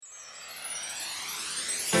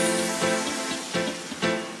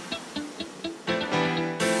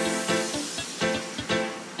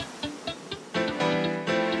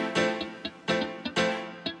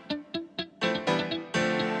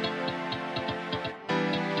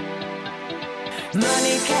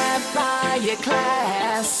Money can't buy your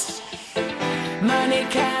class. Money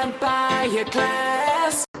can't buy your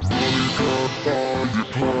class.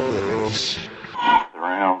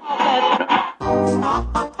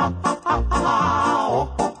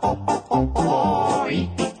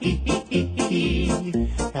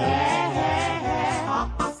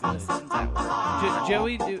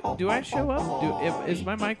 Joey, do I show up? Is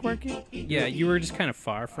my mic working? Yeah, you were just kind of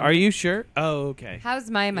far from Are you sure? Oh, okay. How's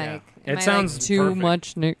my mic? Yeah. Am It I, sounds like, too perfect.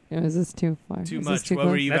 much. Is this too far? Too Is much. This too What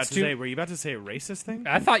close? were you about That's to too- say? Were you about to say a racist thing?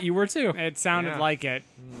 I thought you were too. It sounded Yeah. like it.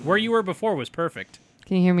 Where you were before was perfect.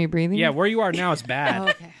 Can you hear me breathing? Yeah, where you are now is bad. Oh,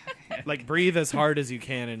 okay. Like, breathe as hard as you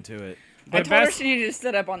can into it. The I told her best, she needed to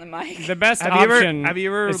sit up on the mic. the best Have you option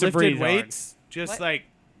ever is to lifted breathe hard. weights? Just What? like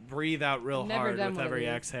breathe out real Never hard done with one of every these.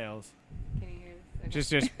 exhales. Can you hear this?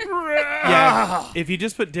 Just Yeah. If you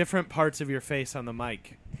just put different parts of your face on the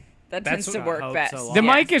mic. That That's tends to what I work hope best. so. the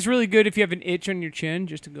Yeah. mic is really good if you have an itch on your chin,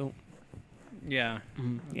 just to go. Yeah,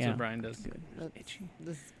 that's Yeah. what Brian does.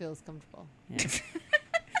 This feels comfortable.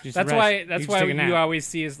 Just That's rest. why. You That's just why take a nap. you always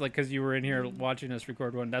see us like because you were in here watching us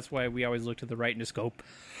record one. That's why we always look to the right and just go,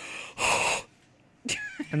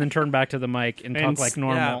 and then turn back to the mic and talk like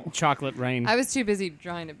normal. Chocolate rain. I was too busy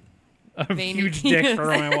trying to A Veiny huge dick penis. for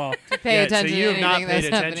my wall. pay Yeah, attention so you to have not anything paid that's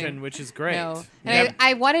attention, happening. which is great. No. Yeah. And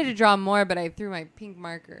I wanted to draw more, but I threw my pink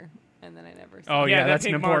marker, and then I never saw Oh, it. yeah, that that's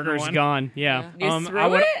an pink important marker's one. gone. Yeah. Yeah. You threw I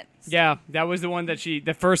would- it? Yeah, that was the one that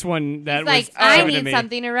the first one that He's was like, I given to need me.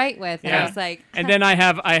 something to write with. And Yeah. I was like, And then I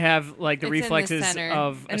have like the It's in the reflexes center.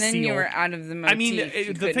 of And a then seal. you were out of the motif. I mean, You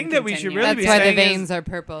the couldn't thing that we should continue. really that's be why the saying veins are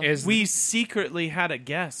purple. Is we secretly had a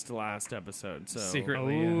guest last episode. So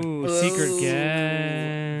secretly Ooh, yeah. secret Ooh.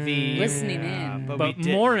 guest. the Listening Yeah, in. but But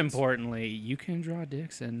we more didn't. importantly, you can draw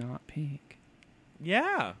dicks and not pink.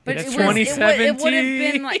 Yeah. But That's it would have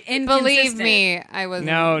 2017. been like inconsistent. Believe me, I wasn't.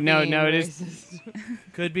 No, being it is- racist.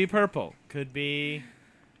 Could be purple. Could be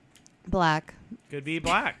Black,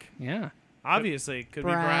 black. Yeah. Obviously, could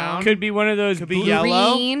be Brown. brown. Could be one of those Could be blue,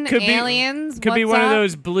 yellow. green, Could be- aliens. could be what's one of up?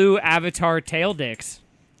 those blue avatar tail dicks.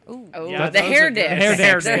 Ooh. Oh, Yeah, the those hair are dicks. good.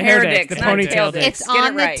 The hair dicks, the not ponytail tail dicks. It's Get it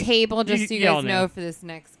on right. the table, just so you Y'all guys know. know for this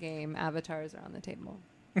next game. Avatars are on the table.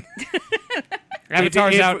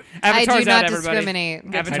 Avatars if- out. I Avatars do not out, everybody.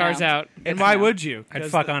 discriminate. Avatars know. out. And why would you? I'd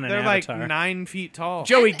 'Cause fuck on an they're avatar. like 9 feet tall.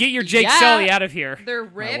 Joey, get your Jake Yeah. Sully out of here. They're My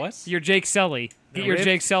ripped. what? Your Jake Sully. Get your ripped-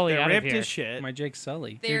 Jake Sully they're out of ripped here. as shit. My Jake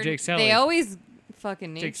Sully. Your Jake Sully. They always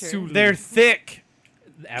fucking Jake nature. Sully. They're thick.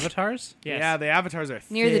 Avatars? Yes. Yeah, the avatars are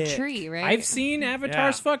Near the thick. tree, right? I've seen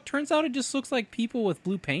avatars Yeah. fuck. Turns out it just looks like people with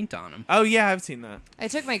blue paint on them. Oh yeah, I've seen that. I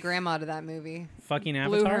took my grandma to that movie. Fucking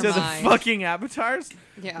Blew her avatars. To the mind. fucking avatars?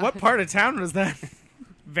 Yeah. What part of town was that?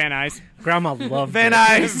 Van Nuys. Grandma loved Van it.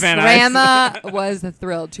 Nuys. Van Nuys. Grandma was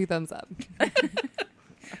thrilled. 2 thumbs up.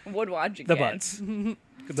 Would watch again. The butts.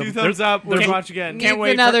 2 thumbs up. We'll watch again. Needs wait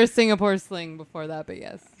for- another Singapore sling before that, but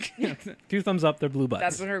yes. 2 thumbs up. They're blue butts.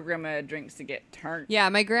 That's what her grandma drinks to get turned. Yeah,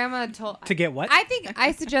 my grandma told. To get what? I think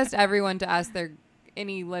I suggest everyone to ask their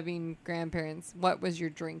any living grandparents what was your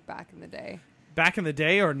drink back in the day. Back in the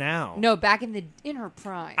day or now? No, back in her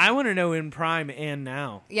prime. I want to know in prime and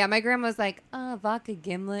now. Yeah, my grandma was like, vodka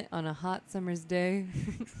gimlet on a hot summer's day.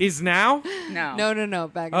 Is now? No. No,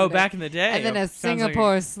 back in Oh, the day. back in the day. And then a Sounds like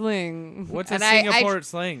Singapore sling. What's a And Singapore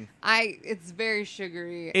sling? it's very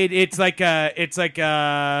sugary. It's like a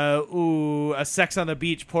sex on the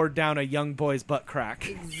beach poured down a young boy's butt crack.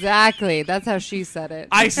 Exactly. That's how she said it.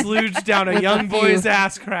 I slooged down a With young a few. boy's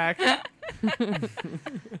ass crack.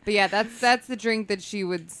 But yeah, that's the drink that she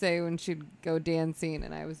would say when she'd go dancing,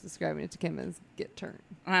 and I was describing it to Kim as get turned.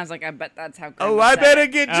 And I was like, I bet that's how. Oh, grandma I said better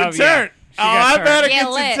it. get Oh, you yeah. turned. She Oh, got I turned. better Get get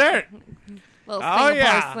you lit. turned. Little Oh, Singapore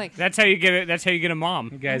yeah. sling. That's how you get it. That's how you get a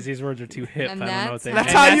mom. Guys, these words are too hip. And I don't know what they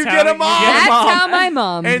that's That's mean. how that's you how get a you mom. get That's Mom. how my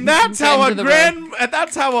mom. And that's how End a of the road.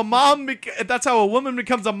 that's how a woman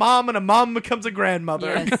becomes a mom and a mom becomes a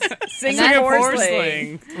grandmother. Yes. Singapore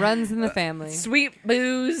sling. Runs in the family. Sweet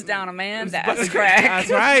booze down a man's ass crack. That's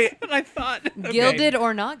right. I thought. Gilded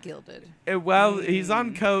or not gilded. Well, he's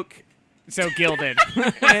on coke So gilded.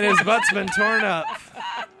 and his butt's been torn up.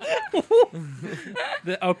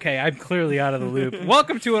 Okay, I'm clearly out of the loop.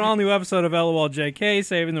 Welcome to an all-new episode of LOLJK,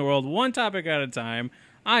 saving the world one topic at a time.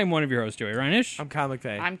 I'm one of your hosts, Joey Reinish. I'm Comic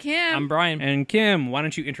Bay. I'm Kim. I'm Brian. And Kim, why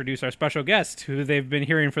don't you introduce our special guest, who they've been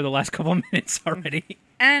hearing for the last couple minutes already?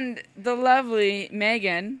 And the lovely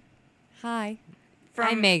Megan. Hi.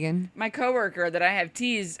 from Megan. my coworker that I have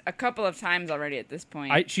teased a couple of times already at this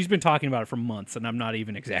point. She's been talking about it for months, and I'm not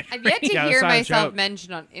even exaggerating. I've yet to Yeah, hear that's not a myself joke.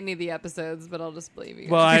 mentioned on any of the episodes, but I'll just believe you.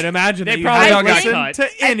 Well, I'd imagine They that you probably haven't all got listened cut. to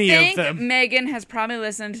any I of think them. Megan has probably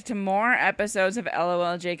listened to more episodes of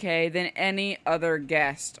LOLJK than any other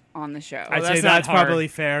guest on the show. I'd that's say not that's hard. probably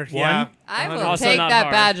fair. Yeah. I will Also take not that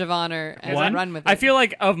hard. badge of honor and One? run with it. I feel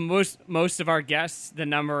like of most of our guests, the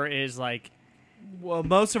number is like Well,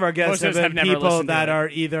 most of our guests Most of have us been have never people listened to that it. are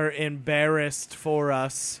either embarrassed for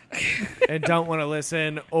us and don't want to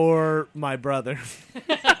listen, or my brother.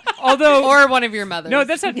 although or one of your mothers. no,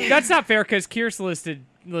 that's not fair because Kier's listened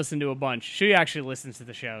to a bunch. She actually listens to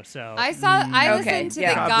the show, so I Okay, listened to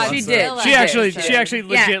yeah. the God She bless did. her. she actually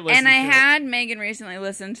Yeah, legit listens and I to it. had Megan recently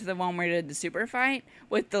listen to the one where we did the super fight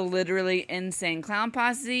with the literally insane clown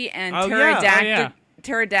posse and Oh, yeah. yeah.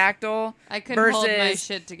 pterodactyl I couldn't hold my versus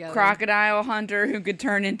shit together. crocodile hunter who could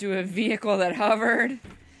turn into a vehicle that hovered.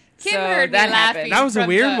 Kim So heard me that laughing. happened. That was a from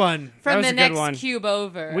weird the- one. That From was the a good next one. cube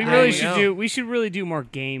over. We I really know. should really do more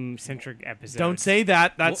game centric episodes. Don't say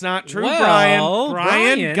that. That's not true, Well,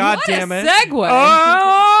 Brian. Brian. God What damn a it. segue.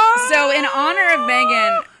 Oh, So in honor of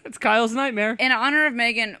Megan, it's Kyle's nightmare.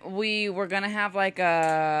 we were gonna have like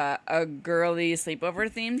a girly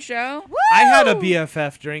sleepover themed show, I had a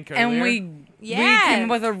BFF drink earlier. and we Yes. came up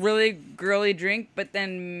with a really girly drink, but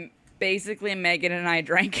then basically Megan and I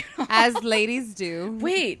drank it all. As ladies do.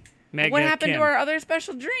 Wait, Megan, what happened Kim. to our other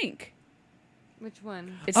special drink? Which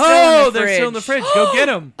one? It's still in Oh, the they're fridge. still in the fridge. Go get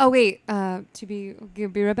them. Oh wait,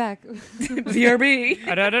 be right back. BRB.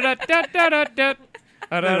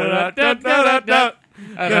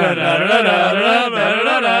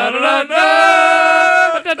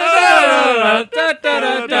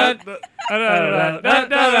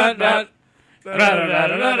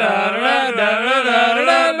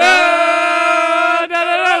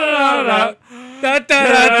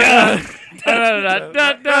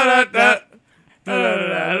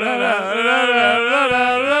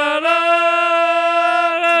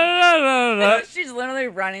 She's literally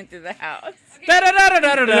running through the house. I'm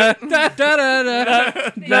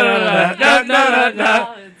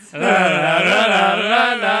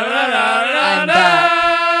back.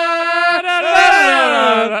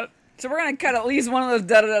 So we're gonna cut at least one of those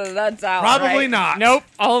da-da-da-da-da's out. Probably right? not. Nope,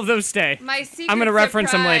 all of those stay. My secret I'm gonna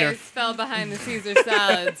reference them later. surprise fell behind the Caesar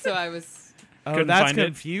salad, so I was. Oh, Couldn't that's find it.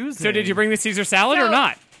 confusing. So did you bring the Caesar salad or So-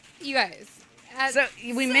 not? You guys. So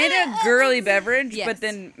we made a girly beverage, Yes. but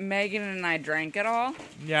then Megan and I drank it all.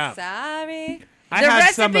 Yeah. Sorry. I The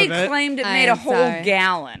had some recipe of it. claimed it I made a am whole sorry.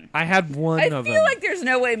 gallon. I had one I of feel them. like there's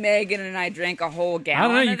no way Megan and I drank a whole I gallon.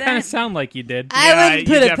 don't know. You of kind of that. sound like you did. I Yeah, wouldn't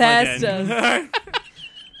you put it definitely past did. us.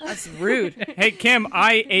 That's rude. Hey Kim,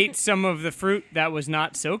 I ate some of the fruit that was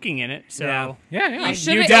not soaking in it, so Yeah. Yeah. You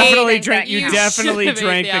should you have definitely ate drank. that. You You definitely should have ate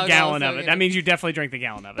drank the the alcohol gallon of soda. it. That means you definitely drank the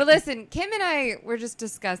gallon of it. But listen, Kim and I were just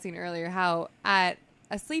discussing earlier how at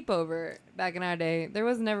a sleepover back in our day, there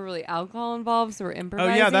was never really alcohol involved, so we're Oh,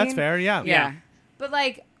 improvising. yeah, that's fair. Yeah. Yeah. But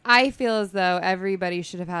like, I feel as though everybody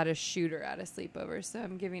should have had a shooter at a sleepover, so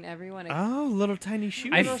I'm giving everyone a. Oh, little tiny shoe.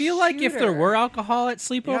 I feel like if there shooter. were alcohol at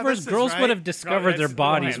sleepovers, this is girls right. would have discovered their it's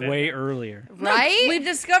bodies one-handed. way earlier. Right? We've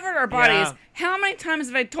discovered our bodies. Yeah. How many times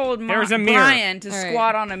have I told There's a mirror. Brian to All right.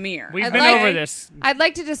 squat on a mirror? We've I'd been like- over this. I'd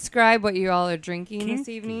like to describe what you all are drinking this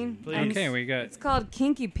evening. Please. Okay, we got. It's called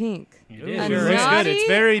Kinky Pink. You Ooh, did. A sure is naughty, good. It's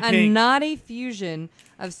very a pink. naughty fusion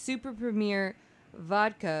of super premier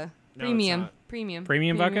vodka, No, it's premium, not.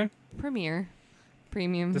 premium vodka?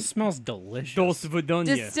 premium. This smells delicious. Dulce Vidonia.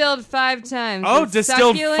 Distilled 5 times. Oh, with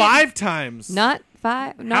distilled succulent- 5 times. Not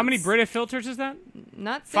 5. Not How many s- Brita filters is that?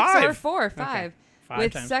 Not 6 5. or 4. 5. 5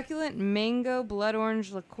 With times. succulent mango blood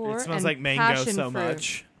orange liqueur. It smells and like mango passion so fruit.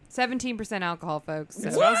 much. 17% alcohol, folks. It So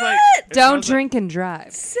smells like. it don't smells like- drink and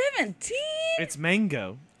drive. 17? It's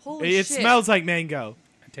mango. Holy It shit. smells like mango.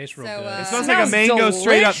 It tastes real So, good. It It smells like a smells mango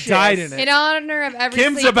straight up delicious. died in it. In honor of every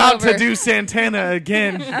Kim's about to sleepover. do Santana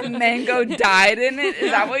again. A mango died in it?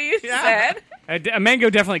 Is that what you said? A mango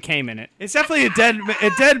definitely came in it. It's definitely a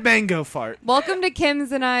dead mango fart. Welcome to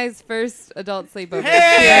Kim's and I's first adult sleepover.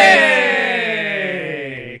 Hey!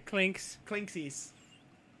 Clinks. Clinksies.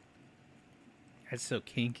 That's so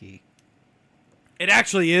kinky. It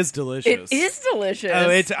actually is delicious. It is delicious. Oh,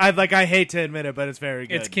 I hate to admit it, but it's very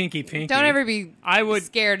good. It's kinky pinky. Don't ever be I would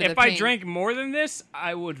scared of if the I pink. drank more than this,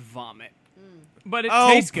 I would vomit. But it Oh,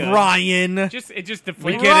 tastes good. Brian. It just the We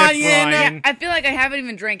flavor. get it, Brian. Brian. I feel like I haven't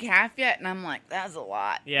even drank half yet, and I'm like, that's a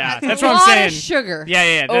lot. Yeah, That's that's a what I'm lot saying. of sugar.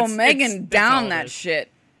 Yeah. Oh, that's- Megan that's all down it that is.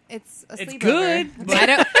 shit. It's a It's sleepover. good, but- I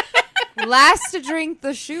don't, Last to drink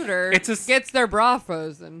the shooter It's a gets their bra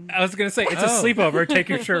frozen. I was gonna say it's a sleepover. Take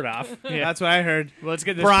your shirt off. Yeah. That's what I heard. Well, let's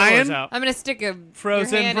get this Brian? pillows out. I'm gonna stick a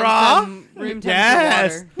Frozen your hand bra? in some room temperature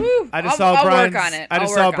Yes. water. Woo. I just I'll saw work Brian's. on it. I I'll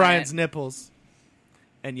just saw work on Brian's it. nipples,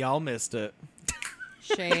 and y'all missed it.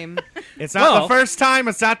 Shame. It's not Well- the first time.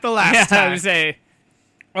 It's not the last Yeah, I time. would say.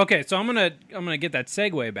 Okay, so I'm gonna get that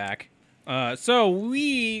segue back. So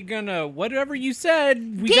we gonna whatever you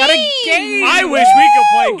said. We got a game. I wish we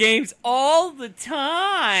could play games all the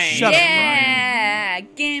time. Shut up, Yeah,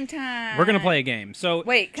 game time. We're gonna play a game. So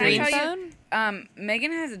Wait, can Dream I tell you? phone?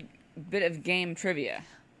 Megan has a bit of game trivia.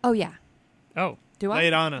 Oh yeah. Oh, Do I? Lay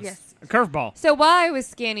it on us. Yes. a curveball. So while I was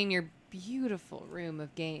scanning your beautiful room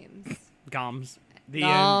of games, Goms. The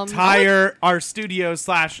Um, entire our studio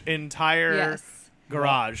 / entire yes,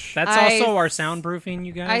 garage. that's I- also our soundproofing,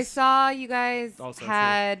 you guys. I saw you guys Also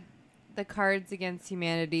had the Cards Against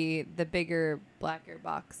Humanity, the bigger, blacker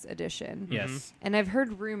box edition. Yes. And I've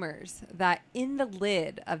heard rumors that in the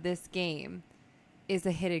lid of this game is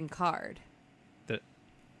a hidden card.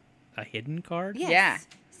 A hidden card? Yes. Yeah.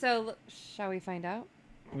 So shall we find out?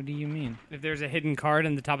 What do you mean? If there's a hidden card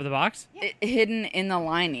in the top of the box. Hidden in the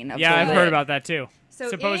lining of Yeah, the I've lid. heard about that too. So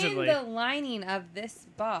Supposedly. in the lining of this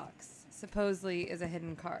box, supposedly is a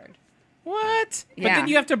hidden card. What? But Yeah. then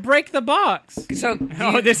you have to break the box. So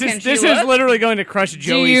Oh, this can is she this is look? literally going to crush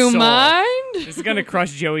Joey's Do you soul. mind? This is going to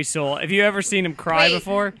crush Joey's soul. Have you ever seen him cry Wait,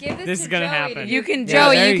 before? give This to is going to Joey happen. do- You can do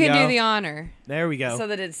Joey, there you you can go. do the honor. There we go. so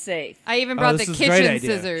that it's safe. I even brought this the is a great kitchen idea.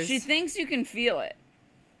 scissors. She thinks you can feel it.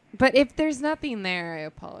 But if there's nothing there, I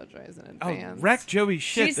apologize in Oh, advance. wreck Joey's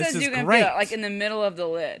shit. She this says is you can great. feel it, like in the middle of the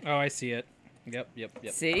lid. Oh, I see it. Yep.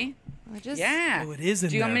 See? I just, Yeah. Oh, it is in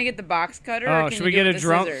Do you want there. me to get the box cutter? or Oh, can should you we do get it a with the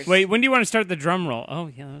drum? scissors? Wait, when do you want to start the drum roll?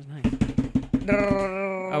 Oh, yeah, that was nice.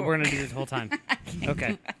 Oh, we're gonna do this the whole time.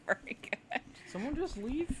 Okay. Very good. Someone just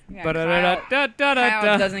leave? Yeah, Kyle,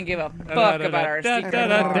 Ba-da-da-da-da-da-da. doesn't give a fuck about our secret.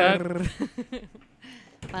 Da-da-da-da-da.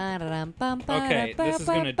 Okay, this is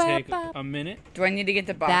gonna take a minute. Do I need to get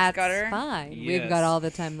the box That's cutter? fine. Yes. We've got all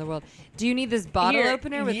the time in the world. Do you need this bottle Here,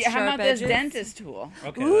 opener with yeah, sharp how about edges? this dentist tool?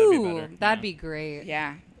 Okay, Ooh, that'd be better. that'd Yeah. be great.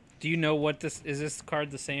 Yeah. Do you know what this is? This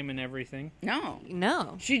card the same in everything? No.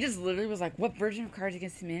 No. She just literally was like, "What version of Cards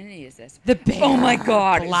Against Humanity is this?" The bigger, Oh my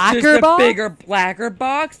god! blacker is this the box? bigger, blacker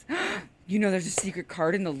box? You know, there's a secret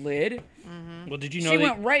card in the lid. Well, did you know She that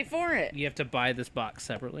went right for it. you have to buy this box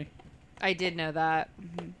separately? I did know that.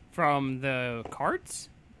 From the cards?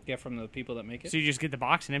 Yeah, from the people that make it. So you just get the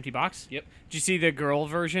box, an empty box? Yep. Did you see the girl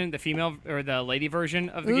version, the female or the lady version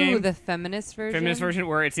of the Ooh, game? the feminist version. Feminist version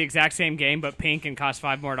where it's the exact same game but pink and costs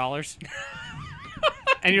 $5 more.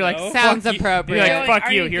 And you're like, No. Sounds fuck you. appropriate. You're Joey, like, fuck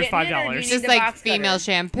are you. you Here's getting it, or do you $5. need Just the like box cutter? female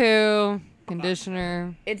shampoo,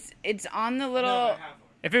 conditioner. It's on the little.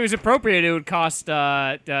 If it was appropriate, it would cost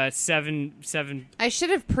seven I should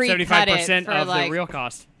have pre-cut it 75% for of like the real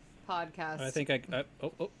cost. podcast. I think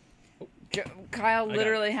oh. Kyle got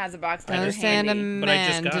literally has a box I cutter understand a handy. But I just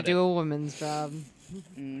man got to it. do a woman's job.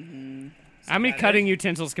 How many cutting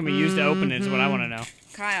utensils can we use to open it is what I want to know.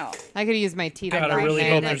 Kyle, I could use my teeth. God, I and really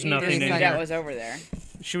hand hope it there's in nothing 3 in knew there. that seconds. was over there.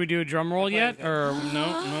 Should we do a drum roll yet? Or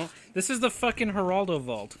No. This is the fucking Geraldo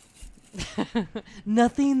vault.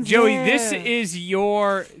 Nothing's Joey, there.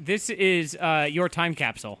 this is your time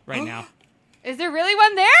capsule right now. Is there really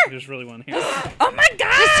one there? There's really one here. Oh my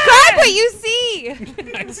god! Describe what you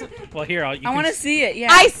see. Well, here you I can want to see it. Yeah,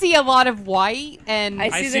 I see a lot of white and I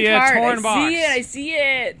see see the a card. torn I box. see it. I see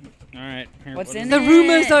it. All right. Here, What's what in is the it?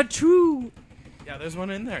 rumors are true. Yeah, there's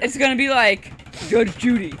one in there. It's gonna be like Judge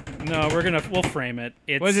Judy. No, we'll frame it.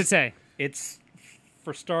 What does it say? It's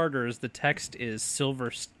for starters. The text is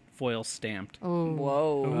silver foil stamped, Oh.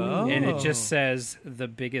 Whoa. and it just says the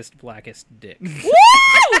biggest blackest dick.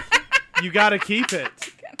 You gotta keep it.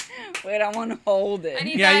 Wait, I want to hold it. I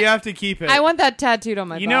need Yeah, that. you have to keep it. I want that tattooed on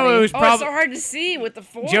my You body. know, it was Oh, it's probably so hard to see with the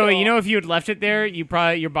foil. Joey. You know, if you had left it there,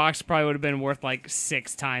 your box probably would have been worth like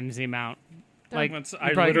 6 times the amount. Like That's- you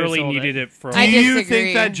I probably could've literally sold needed it for. Do I you disagree.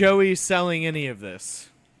 think that Joey's selling any of this?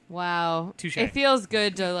 Wow. Touche. It feels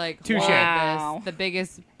good to like Touche. hold Wow. this, the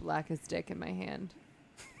biggest, blackest dick in my hand.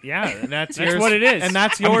 Yeah, And that's That's yours. what it is. And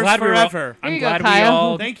that's I'm yours glad we were all- forever. I'm Here you go, glad we Kyle.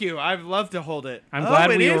 all. Thank you. I'd love to hold it. I'm Oh, glad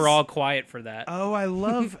it we is? were all quiet for that. Oh, I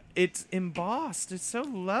love it's embossed. It's so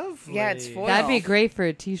lovely. Yeah, it's foil. That'd be great for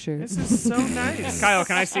a T-shirt. This is so nice. Kyle,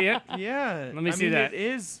 can I see it? Yeah. Let me I see mean, that. It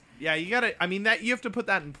is. Yeah, you gotta. I mean, that you have to put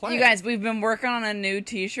that in play. You guys, we've been working on a new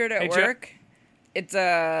T-shirt at Hey, Jo- work. It's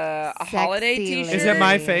a holiday Sexy T-shirt. Is it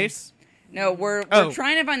my face? No, we're Oh.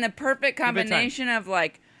 trying to find the perfect Give it time. combination of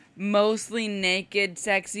like mostly naked,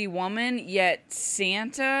 sexy woman, yet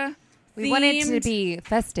Santa. We want it to themed. be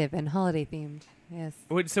festive and holiday themed. Yes.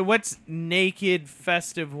 So what's naked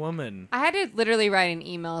festive woman? I had to literally write an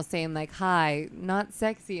email saying like, "Hi, not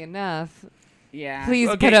sexy enough. Yeah. Please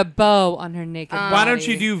Okay. put a bow on her naked body." Why don't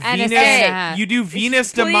you do And a Venus? hat. You do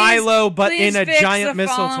Venus de Please- Milo, but please in a fix giant the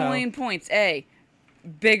mistletoe. following points: A,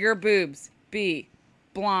 bigger boobs. B,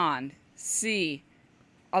 blonde. C,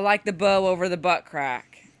 I like the bow over the butt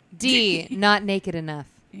crack. D, not naked enough.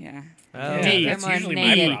 Yeah. Oh. D, They're that's more usually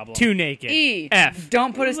naked. my problem. Too naked. E, F,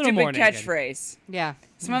 don't put a little more stupid naked. catchphrase. Yeah.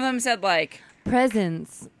 Some of them said like,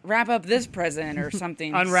 Presents. wrap up this present or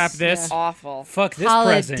something. Unwrap this. Awful. Fuck this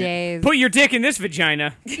present. Holidays. Put your dick in this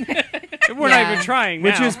vagina. We're not Yeah. even trying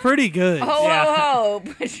Which now. is pretty good. Ho, ho, Yeah. ho.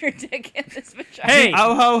 Put your dick in this vagina. Hey,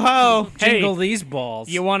 Oh ho ho! hey, Jingle these balls.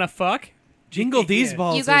 you want to fuck? Jingle these Yeah.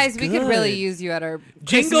 balls. You guys, is we could really good. use you at our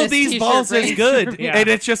Jingle Christmas these t-shirt balls is race. good, Yeah. and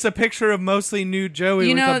it's just a picture of mostly nude Joey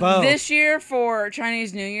You with know, a bow. this year for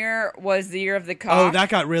Chinese New Year was the year of the cock. Oh, that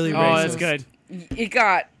got really Oh, racist. that's good. It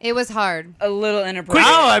got It was hard. a little inappropriate.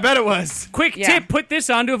 Oh, I bet it was. Quick Yeah. tip, put this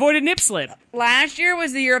on to avoid a nip slip. Last year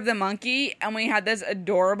was the year of the monkey, and we had this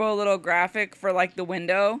adorable little graphic for like the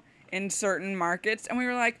window in certain markets, and we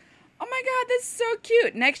were like, "Oh my god, that's so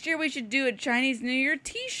cute!" Next year we should do a Chinese New Year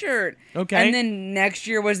T-shirt. Okay. And then next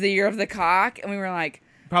year was the year of the cock, and we were like,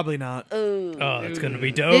 Probably not. "Oh, Oh, that's going to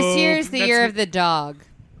be dope. This year's the That's- year of the dog.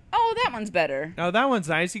 oh, that one's better." Oh, that one's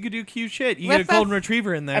nice. You could do cute shit. You Woof, get a golden woof.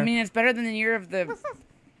 retriever in there. I mean, it's better than the year of the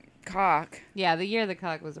cock. Yeah, the year of the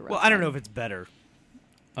cock was a rough well, I don't one. know if it's better.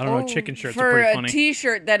 I don't know. Chicken shirts For are pretty a funny.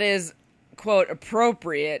 T-shirt that is quote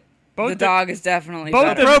appropriate, Both the the- dog is definitely both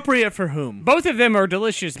better. Appropriate for whom? Both of them are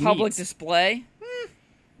delicious Public meats. display.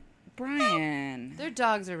 Brian. Their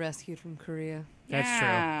dogs are rescued from Korea, That's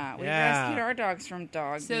yeah, We Yeah. rescued our dogs from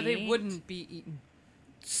dog so they meat. wouldn't be eaten.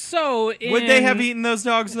 So Would they have eaten those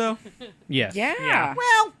dogs though? Yes. Yeah. Yeah.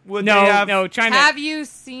 Well, would No, they have? no, China. Have you I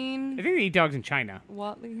seen think they eat dogs in China.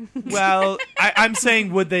 Watley? Well, I'm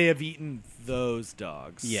saying, would they have eaten those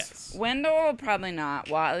dogs? Yes. Wendell, probably not.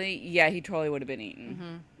 Watley, yeah, he totally would have been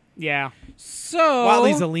eaten. Yeah. So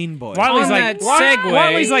Watley's a lean boy. Watley's On like that segue-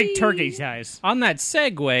 Watley's like turkey size. on that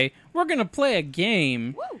segue, we're gonna play a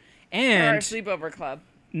game, For our and sleepover club.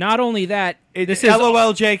 not only that, It's this is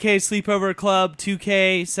LOLJK Sleepover Club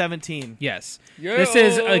 2K17. yes, this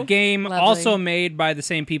is a game Lovely. also made by the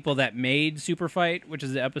same people that made Super Fight, which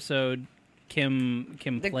is the episode Kim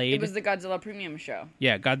played. It was the Godzilla Premium show.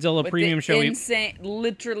 Yeah, Godzilla With Premium the Show. Insane,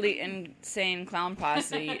 literally insane clown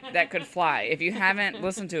posse that could fly. If you haven't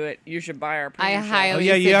listened to it, you should buy our I premium show. highly Oh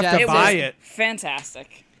yeah, you have to suggest buy was it.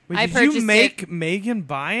 Fantastic. Wait, I did you purchased make it. Megan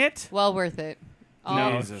buy it? Well worth it.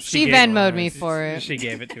 No, Jesus. she gave- Venmo'd me for it. She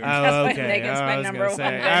gave it to her. Oh, why okay. Megan's Oh, my I was number gonna one say.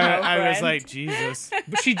 Venmo I was friend. like, Jesus.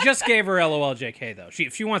 But she just gave her LOLJK though.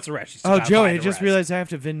 If she wants the rest, she's Oh, gotta Joey, buy I the just rest. realized I have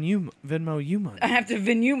to Venmo you money. I have to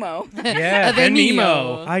Venumo. Yeah, A Venmo.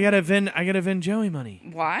 Venmo. I gotta Vin Joey money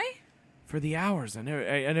Why? for the hours. I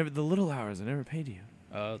never the little hours. I never paid you.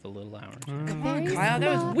 Oh, the little hours. Come on, Kyle.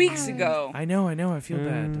 That was weeks ago. I know. I feel bad.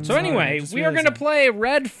 I'm So sorry, I anyway, just we are realized going to that. play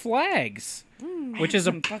Red Flags, which is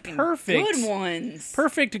a Some fucking perfect, good ones.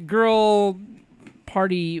 perfect girl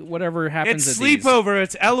party. Whatever happens It's at these. sleepover.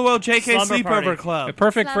 It's LOLJK Slumber Sleepover party. Club,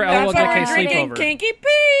 Perfect for That's That's why LOLJK we're drinking sleepover. Kinky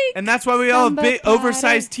Pink. and that's why we all have Slumber big party.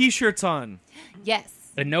 oversized T-shirts on.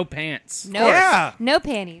 Yes. And no pants. No. Yeah. No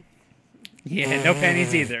panties. Yeah, no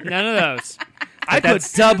panties either. None of those. I put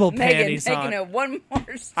double Megan, panties taking on. it one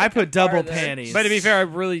more step I put double farther. panties. But to be fair, I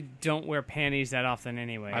really don't wear panties that often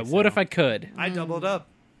anyway. I would if I could. I doubled up.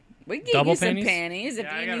 We can give Double you some panties? panties if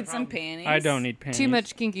Yeah, I you got a need some problem. panties. I don't need panties. Too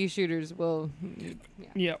much kinky shooters will.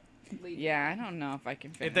 Yep. Yeah, I don't know if I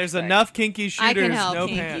can. If there's finish that. enough kinky I can shooters, help. no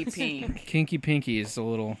Kinky pants. Pink. Kinky Pinky is a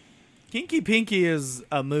little. Kinky Pinky is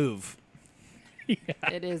a move.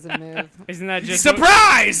 It is a move. Isn't that just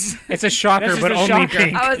Surprise! It's a shocker, That's just but a only shocker.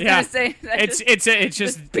 pink. I was Yeah. gonna say that it's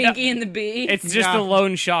just Pinky and the Bee. It's just Yeah. a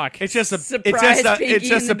lone shock. It's just a Surprise Pinky it's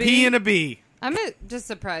just and a the P Bee. and a B. I'm just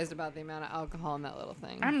surprised about the amount of alcohol in that little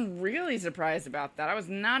thing. I'm really surprised about that. I was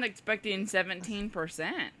not expecting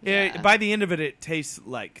 17%. Yeah. By the end of it, it tastes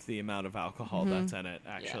like the amount of alcohol that's in it.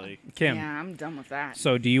 Actually, Kim. Yeah, I'm done with that.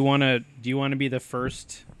 So do you want to be the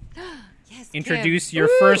first? Yes. Introduce your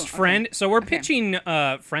Woo! first Okay. friend. So we're Okay. pitching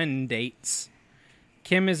friend dates.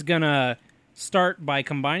 Kim is gonna start by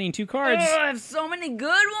combining two cards Oh, I have so many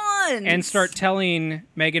good ones. and start telling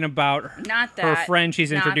Megan about her, Not that. her friend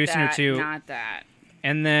she's Not introducing her that, to, Not that.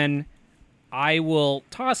 and then I will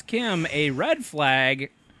toss Kim a red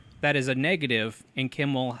flag that is a negative, and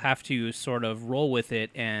Kim will have to sort of roll with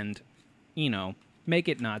it and, make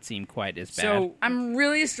it not seem quite as bad. so I'm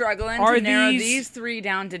really struggling Are to narrow these- these three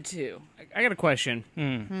down to two. got a question.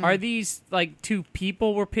 Are these like two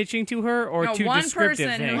people we're pitching to her, or No, two one descriptive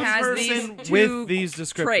person who things? has person these with two these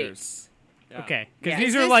descriptors. traits. Okay, because Yeah.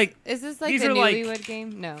 these are like Is this like these a are like- newlywed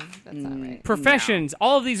game? No, that's not right. professions.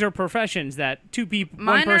 All of these are professions that two people, one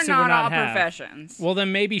Mine are person would not all not have. professions. Well,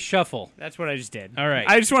 then maybe shuffle. That's what I just did. All right.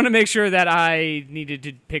 I just want to make sure that I needed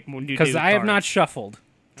to pick one. Because I have not shuffled.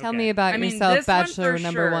 Tell Okay. me about I mean, yourself, this one Bachelor for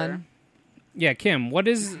number sure. 1. Yeah, Kim, what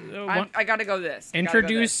is... I gotta go this.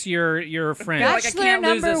 introduce your friend. Like, I Bachelor can't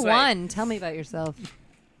lose number this way. 1. Tell me about yourself.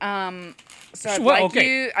 So I'd Well, like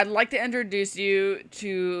okay. I'd like to introduce you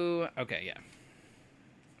to Okay, yeah.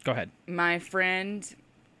 Go ahead. my friend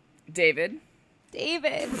David.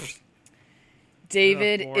 David.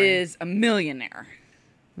 David boring. is a millionaire.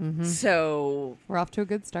 So, We're off to a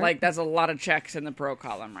good start. like, that's a lot of checks in the pro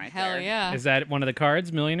column right Hell there. yeah. Is that one of the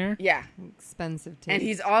cards, millionaire? Yeah. Expensive too. And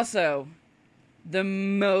he's also the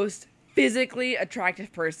most physically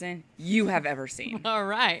attractive person you have ever seen. all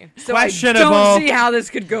right. So I Questionable. don't see how this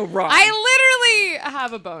could go wrong. I literally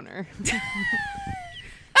have a boner.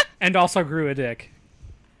 And also grew a dick.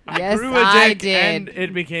 Yes, Grew a I dick did. and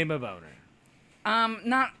it became a boner.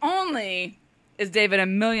 Not only is David a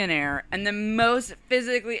millionaire and the most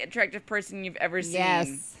physically attractive person you've ever seen,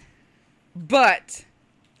 Yes. but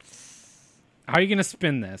How are you going to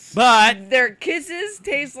spin this? But their kisses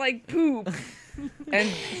taste like poop, and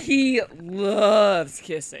he loves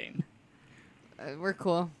kissing. We're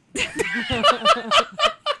cool.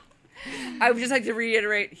 I would just like to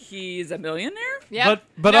reiterate, he's a millionaire. Yeah.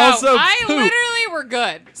 but no, also I poop. literally were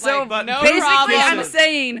good. So Like, no basically, problem. I'm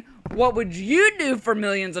saying, what would you do for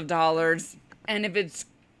millions of dollars? And if it's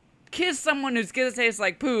kiss someone whose kiss tastes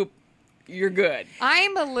like poop, you're good.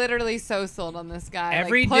 I'm literally so sold on this guy.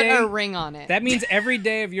 Every like, put day- a ring on it. That means every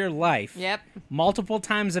day of your life. Yep. Multiple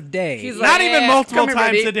times a day. He's not like, even "Yeah, multiple come here,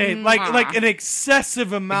 times buddy." a day, like an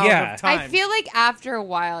excessive amount Yeah. of time. I feel like after a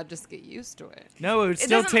while, I'd just get used to it. no, it would It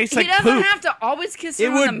still doesn't- taste like he doesn't poop. have to always kiss her It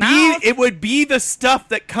on the would be mouth. it would be the stuff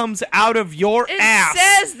that comes out of your It ass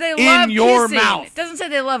says they in love your kissing. mouth. It doesn't say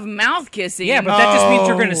they love mouth kissing. Yeah, but that just means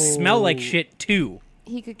you're going to Oh. smell like shit too.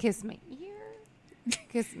 He could kiss my ear.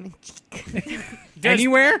 Kiss me.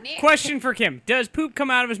 Anywhere? Question for Kim: does poop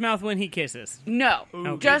come out of his mouth when he kisses? no,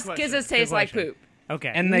 good just question. kisses Good taste like question. poop.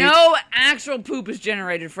 Okay. And they, No actual poop is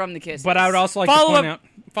generated from the kisses. but I would also like to follow point up. out.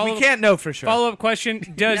 Follow We up, can't know for sure. follow up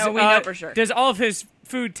question: does No, we know for sure. Does all of his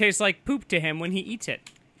food taste like poop to him when he eats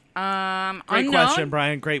it? Great unknown. question,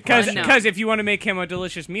 Brian. Great Because question. if you want to make him a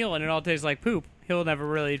delicious meal and it all tastes like poop, he'll never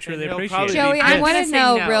really truly he'll appreciate probably it. be Joey, I I'm want gonna to say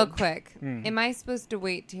know no. real quick. Am I supposed to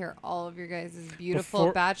wait to hear all of your guys' beautiful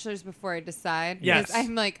Before- bachelors before I decide? Yes.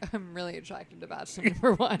 Because I'm really attracted to bachelor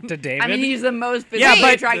number 1. To David? I mean, he's the most Yeah, physically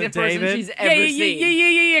but- attractive person David? she's Yeah, ever yeah,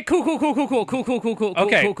 seen. yeah. Cool.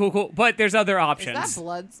 Okay. Cool. But there's other Is options. that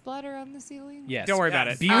blood splatter on the ceiling? Yes. Don't worry about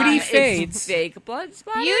it. Beauty It's fades. fake blood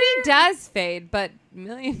splatter. Beauty does fade, but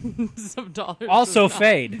millions of dollars Also does not.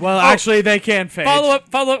 fade. well, actually, they can fade. Follow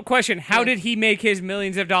up question: how did he make his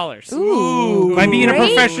millions of dollars? Ooh. By being a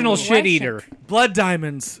Great professional shit question. eat-eater. Blood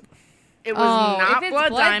diamonds. It was Oh, not if it's blood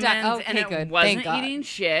blood diamonds, and okay, it good. wasn't Thank God. eating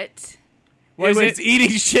shit. Was it was it-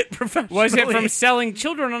 eating shit professionally? Was it from selling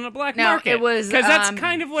children on the black No, market? it was because that's um,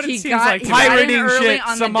 kind of what he it seems got, like. he to me. got in Pirating early shit,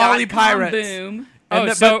 on the Somali dot-com pirates. boom. Oh,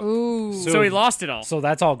 And so Ooh. so he lost it all. So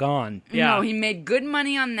that's all gone. Yeah. No, he made good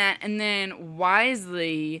money on that, and then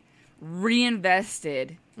wisely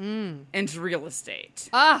reinvested into real estate.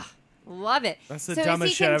 Love it. That's the So is dumbest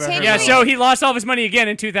he shit I've ever heard. continuing- Yeah, so he lost all of his money again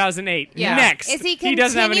in 2008. Yeah. Next, Is he he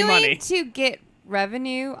doesn't have any continuing money. to get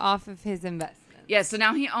revenue off of his investment? Yeah, so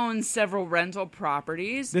now he owns several rental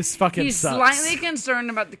properties. This fucking He's sucks. slightly concerned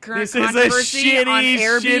about the current This is a controversy on shitty,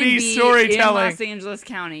 Airbnb shitty in storytelling. Los Angeles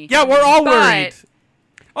County. Yeah, we're all But worried.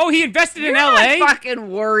 Oh, he invested in You're LA. not fucking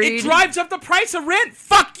worried. It drives up the price of rent.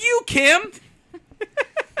 Fuck you, Kim.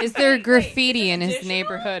 Is there graffiti in his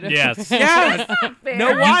neighborhood? Yes. Yeah. Fair.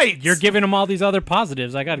 No whites. You're giving him all these other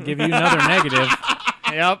positives. I got to give you another negative.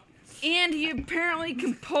 Yep. And he apparently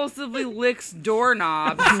compulsively licks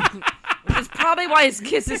doorknobs. Which is probably why his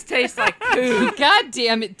kisses taste like poo. God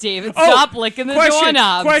damn it, David! Stop licking the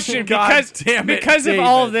doorknob. Question. God Because damn it, because of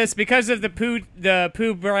all of David. this, because of the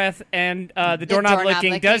poo breath and the doorknob doorknob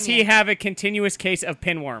licking, does licking, he yeah. have a continuous case of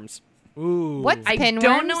pinworms? Ooh. What's I pinworms?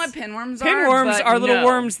 don't know what pinworms are. Pinworms but are little no.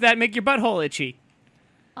 worms that make your butthole itchy.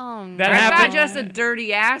 Oh, no. That I thought happened. just a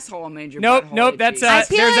dirty asshole made your Nope, butthole nope. That's itchy. I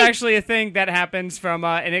feel there's like- actually a thing that happens from,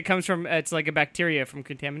 and it comes from. It's like a bacteria from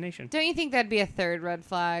contamination. Don't you think that'd be a third red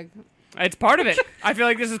flag? It's part of it. I feel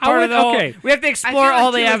like this is How part would- of the whole. okay. We have to I feel explore like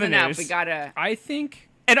all two the is enough. avenues. We gotta. I think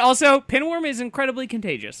And also, pinworm is incredibly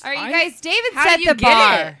contagious. All right, you guys. David How set do you the get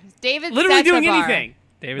bar. it? David Literally set the doing bar. anything.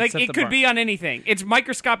 David Like set it the could bar. be on anything. It's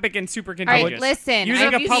microscopic and super All contagious. right, listen. Using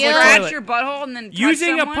If a you public scratch toilet. your butthole and then touch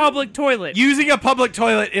Using someone? a public toilet. Using a public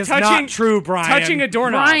toilet is Touching- not true, Brian. Touching a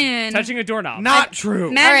doorknob. Brian. Touching a doorknob. Not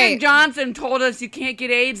true. Magic All right. Johnson told us you can't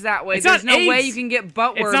get AIDS that way. It's There's not no way AIDS. you can get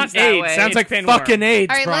butt It's worms not that AIDS. way. Sounds It's like pinworm. fucking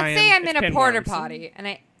AIDS, All right, Brian. let's say I'm in It's a porta pinworms. potty and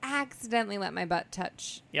I accidentally let my butt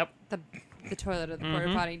touch Yep. the toilet of the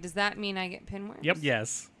porta potty. Does that mean I get pinworms? Yep.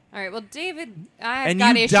 Yes. All right. Well, David, I've and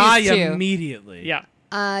got you issues die too. immediately. Yeah.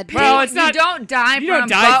 Well, it's not. You don't die you from don't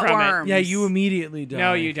die butt from it. worms. Yeah, you immediately die.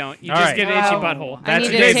 No, you don't. You All just right. get an itchy Oh. butthole. I That's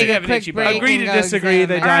need to David. take a Have an quick itchy break. butthole. Agree to and go disagree.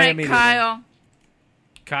 They examine. All die right, immediately. Kyle.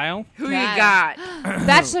 Kyle? Who you Kyle. got?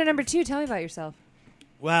 Bachelor number 2. Tell me about yourself.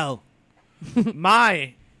 Well,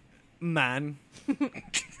 my man,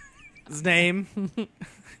 his name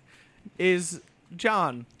is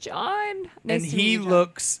John. John. Nice And to he meet you, John.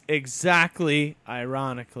 looks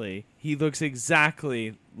ironically, he looks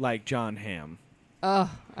exactly like John Hamm.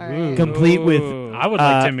 Oh, all right. Complete with, I would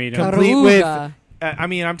like to meet him. complete with, Caruga. I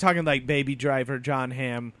mean, I'm talking like Baby Driver John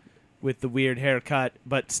Hamm with the weird haircut,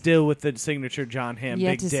 but still with the signature John Hamm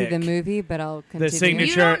Yet big to dick. see the movie, but I'll continue. signature-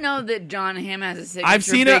 You don't know that John Hamm has a signature I've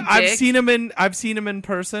seen big him. I've dick? seen him in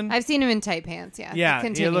person. I've seen him in tight pants. Yeah. Yeah,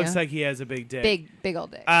 Continue. it looks like he has a big dick. big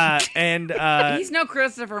old dick. And He's no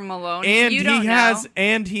Christopher Malone. and you don't he know. has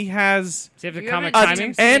and he has Does he have the You comic haven't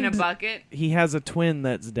timing? seen And- a bucket. he has a twin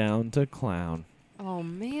that's down to clown. oh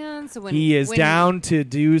man. So when He is when- down to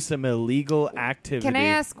do some illegal activity. Can I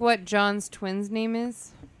ask what John's twin's name is?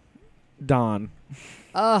 Don?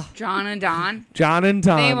 Oh, John and Don. John and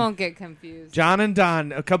Don. they won't get confused. John and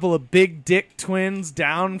Don, a couple of big dick twins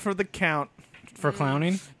down for the count. For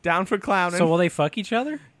clowning? Down for clowning. So will they fuck each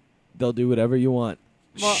other? They'll do whatever you want.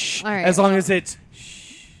 Well, Shh. all right, as long well- as it's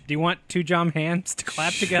Do you want two John hands to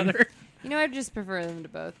clap together? You know, I just prefer them to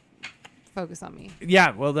both focus on me.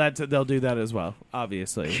 yeah. Well, they'll do that as well.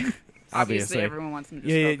 Obviously. Obviously, everyone wants them to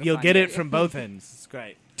just Yeah, focus you'll on get you. it from both ends. It's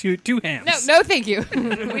great. two hands. No, thank you.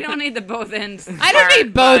 We don't need the both ends. I don't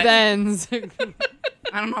need both ends.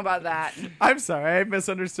 I don't know about that. I'm sorry. I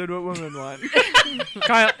misunderstood what women want.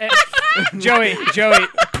 Kyle, Joey.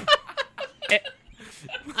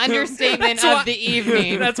 Understatement of the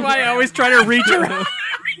evening. That's why I always try to reach around.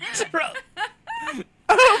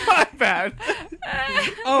 oh, my bad.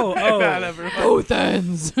 Oh, My bad, everyone. both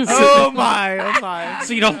ends. Oh, my. Oh, my.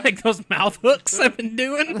 So you don't like those mouth hooks I've been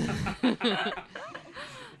doing?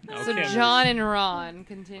 So John and Ron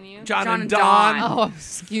continue. John John and and Don. Don. Oh,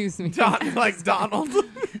 excuse me. Don like Donald.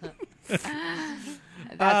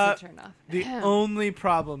 That's a turn off. The only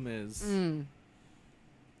problem is Mm.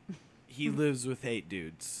 he lives with 8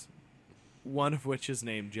 dudes, one of which is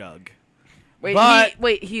named Jug. Wait, But-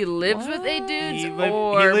 he lives with 8 dudes, He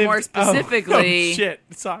or lived- more oh, specifically, oh, shit.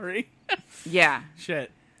 Sorry. yeah.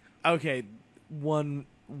 Shit. Okay, one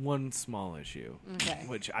small issue, Okay.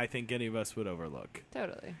 which I think any of us would overlook.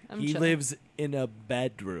 Totally. He chilling. lives in a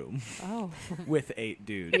bedroom Oh. with 8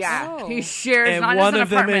 dudes. Yeah, Oh. he shares And not one just an of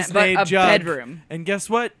them apartment, is but named a Jug. bedroom. And guess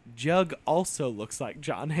what? Jug also looks like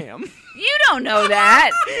John Hamm. You don't know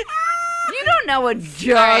that. You don't know what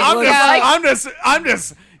Jug I'm looks I'm like. I'm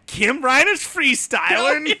just Kim Reiner's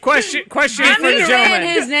freestyling. Question I'm for the just saying gentleman.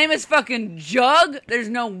 his name is fucking Jug. There's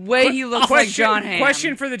no way he looks like John Hamm.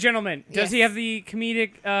 Question for the gentleman. Does he Yes. have the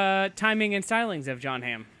comedic timing and stylings of John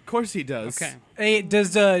Hamm? Of course he does. Okay. Hey,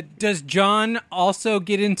 does John also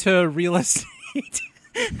get into real estate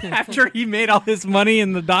after he made all his money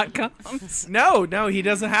in the .coms? No, he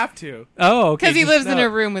doesn't have to. Oh, okay. Because he lives in no. a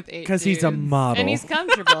room with 8 'Cause he's a dudes. model. And he's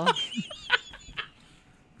comfortable.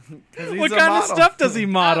 What kind of stuff does he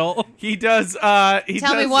model? He does.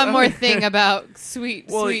 Tell me one more thing about sweet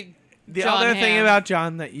Well, John The other thing Hamm. about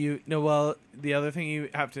John that you know, well, the other thing you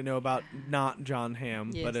have to know about not John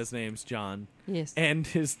Hamm, Yes. but his name's John, Yes. and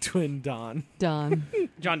his twin Don, Don.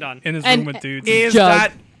 John Don. In his And- room with dudes. is Jug.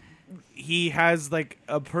 that he has like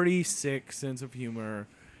a pretty sick sense of humor.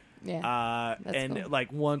 Yeah. That's And cool.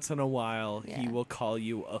 like once in a while, he Yeah. will call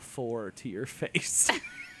you a 4 to your face.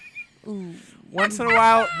 Once in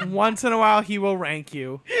a while, he will rank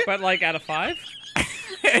you, But like out of 5?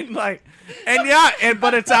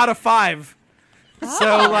 but it's out of 5.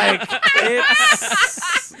 So like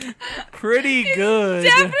it's pretty good.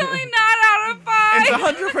 Definitely not out of 5. It's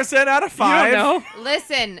 100% out of 5. You don't know.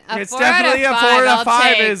 Listen, a It's 4 definitely out a of 4 5. out of 5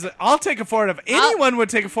 I'll take. is. I'll take a 4 out of. Anyone would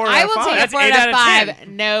take a 4 I out of will 5. take a That's 4 8 out of out of 5.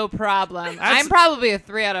 No problem. That's- I'm probably a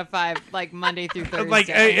 3 out of 5, like Monday through Thursday. Like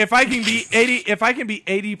if I can be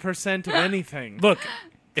 80%, of anything. Look,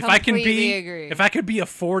 If I can Completely be, agree. if I could be a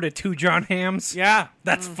 4 to 2 John Hams, Yeah.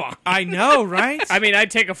 that's fine. I know, right? I mean, I'd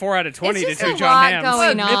take a 4 out of 20 It's to just 2 a John lot Hams.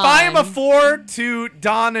 going on. If I am a 4 to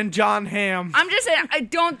Don and John Ham. I'm just saying, I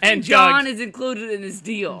don't And think Jug. Don is included in this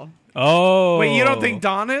deal. Oh. Wait, you don't think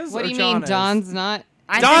Don is? What or do you John mean is? John's not?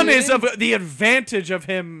 Don is the advantage of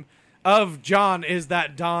him of John is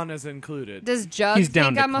that Don is included. Does Jug He's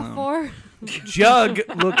down think to I'm a clown. 4? Jug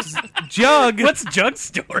looks Jug. What's Jug's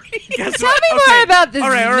story? Guess Tell what? me more about this. All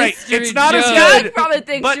right. mystery It's not as Jug. good. Jug probably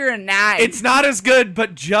thinks but you're a 9. It's not as good,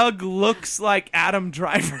 but Jug looks like Adam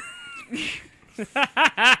Driver.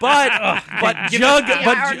 but Jug,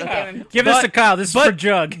 Give this to Kyle. This is for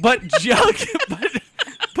Jug. But Jug,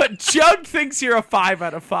 but Jug thinks you're a 5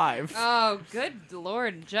 out of 5. Oh, good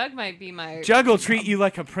lord. Jug might be my... Jug will treat you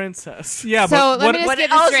like a princess. Yeah, So let me just what get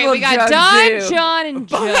this else straight. will We got Jug Don, do? John, and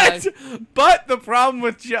Jug. But the problem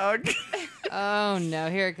with Jug, Oh, no.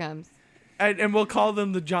 Here it comes. and we'll call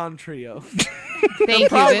them the John Trio. Thank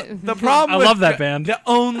you. The problem I with love that Jug- band. The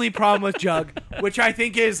only problem with Jug, which I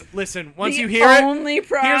think is, listen, once The you hear it, only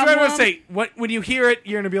problem. here's what I'm going to say. When you hear it,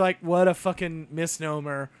 you're going to be like, what a fucking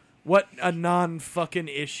misnomer. What a non-fucking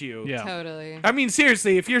issue. Yeah. Totally. I mean,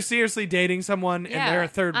 seriously, if you're seriously dating someone and they're a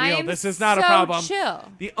third I wheel, am this is not a so problem.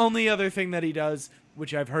 chill. The only other thing that he does,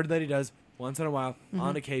 which I've heard that he does once in a while,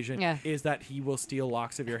 on occasion, Yeah. is that he will steal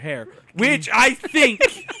locks of your hair, which I think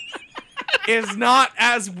is not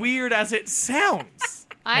as weird as it sounds.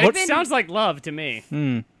 What sounds like love to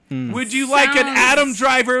me. Would you like an Sounds- Adam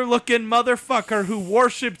Driver looking motherfucker who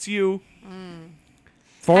worships you,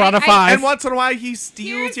 4 out of I- 5. and once in a while he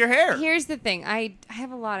steals your hair? Here's the thing. I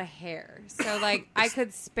have a lot of hair. So, like, I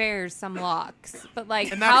could spare some locks. But,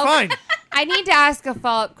 like, And that's fine. I need to ask a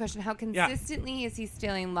follow-up question. How consistently is he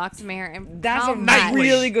stealing locks of my hair? And That's how a much?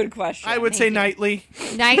 really good question. I would Thank say you. nightly.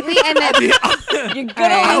 Nightly? And then... You're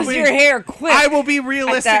gonna Alright. lose your hair quick. I will be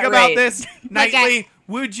realistic that about rate. this. Nightly,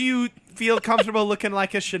 would you feel comfortable looking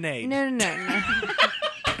like a Sinead? No.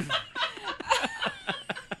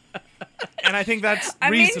 And I think that's I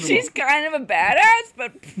mean, reasonable. she's kind of a badass,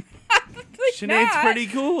 but probably Sinead's not. pretty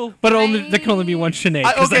cool. but only there can only be one Sinead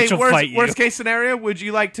because Okay, then she'll fight you. worst case scenario, would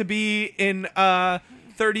you like to be in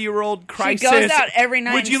 30-year-old crisis? She goes out every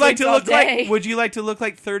night. Would and you like to sleeps all look day. like Would you like to look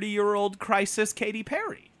like 30-year-old crisis Katy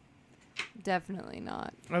Perry? Definitely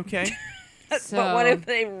not. Okay. So, But what if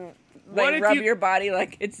they What if rub you- your body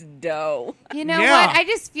like it's dough? You know Yeah. what? I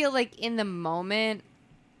just feel like in the moment,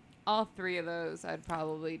 all 3 of those I'd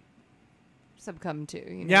probably succumb to.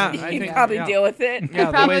 You know Yeah, what I I mean? You think- probably yeah. deal with it. Yeah, I'd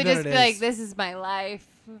the probably way that just it be like, is. this is my life.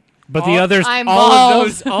 But the others, I'm all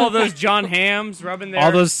bald. of those John Hams rubbing their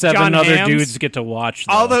all those 7 John other Hams. dudes get to watch.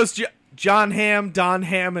 All though. those John Ham, Don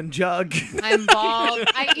Ham, and Jug. I'm bald.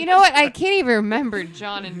 You know what? I can't even remember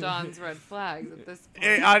John and Don's red flags at this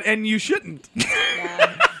point. And you shouldn't.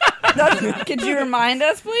 Yeah. Could you remind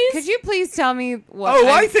us, please? Could you please tell me what? Oh,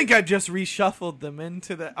 I I'm- think I just reshuffled them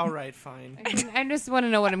into the. All right, fine. I just want to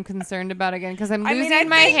know what I'm concerned about again because I'm I losing mean, I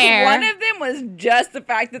my think hair. one of them was just the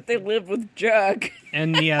fact that they lived with Jug.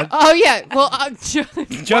 and yeah, Oh yeah, well, Jug's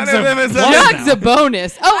One of them is a- Jug's a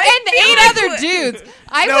bonus. Oh, and feel 8 like other what- dudes.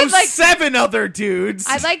 I No, would like. 7 other dudes.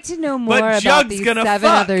 I'd like to know more But about Jug's these gonna 7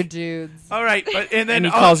 fuck. other dudes. All right, but and then and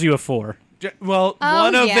he calls you a 4. well, Oh,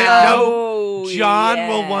 one of yeah. them. No, Oh, John yeah.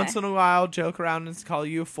 will once in a while joke around and call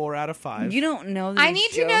you a 4 out of 5. You don't know. That I he's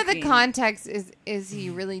need to know the joking. context. Is he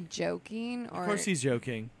really joking? Or Of course, he's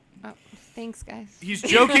joking. Oh, thanks, guys. He's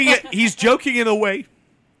joking. He's joking in a way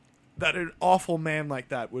that an awful man like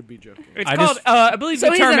that would be joking. It's I called. just- I believe So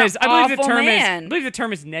the he's term an is. I believe the awful term man. is. I believe the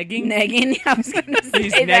term is negging. Negging. I was going to say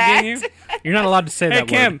He's that. negging you. You're not allowed to say Hey that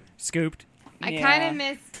Kim, word. scooped. I Yeah. kind of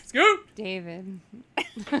miss Scoop. David.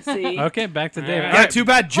 See, Okay, back to David. right. Yeah, too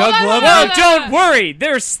bad Jug Hold on, loves hold Well, on. you. don't worry.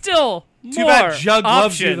 There's still more. Too bad Jug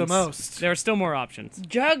loves you the options. most. There are still more options.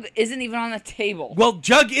 Jug isn't even on the table. Well,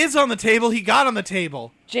 Jug is on the table. He got on the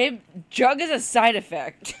table. Jug is a side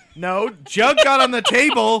effect. No, Jug got on the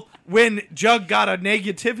table when Jug got a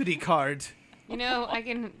negativity card. You know, I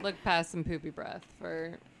can look past some poopy breath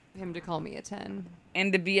for him to call me a 10.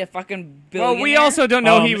 And to be a fucking billionaire. Well, we also don't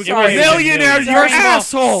know he was sorry. Millionaire, you're an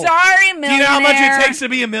asshole. Sorry, millionaire. Do you know how much it takes to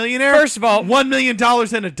be a millionaire? First of all- $1 million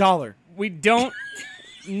and a dollar. We don't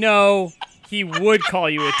know he would call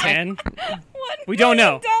you a 10. We don't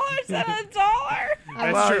know. $1 million and a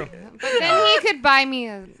dollar. That's true. But then he could buy me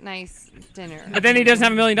a nice dinner. But then he doesn't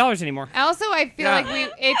have $1 million anymore. Also, I feel Yeah.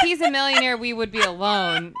 like if he's a millionaire, we would be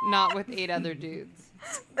alone, not with 8 other dudes.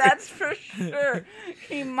 That's for sure.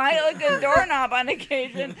 He might look a doorknob on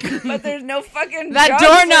occasion, but there's no fucking That jugs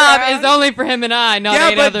doorknob around. is only for him and I, not Yeah,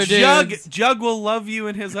 8 but other dudes. Jug will love you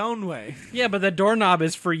in his own way. Yeah, but the doorknob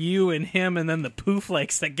is for you and him, and then the poo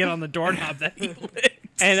flakes that get on the doorknob that he licks.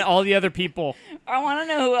 And all the other people. I want to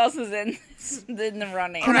know who else is in the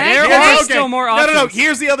running. Can I There guess? are still more No, options.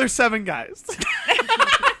 Here's the other 7 guys.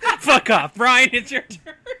 Fuck off, Brian. It's your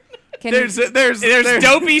turn. Can- There's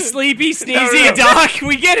Dopey, Sleepy, Sneezy, No. Doc.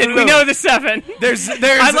 We get it. We No. know the 7. there's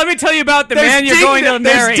Let me tell you about the there's man you're Ding- going to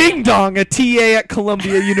marry. There's Ding Dong, a TA at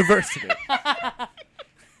Columbia University.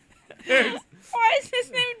 Why is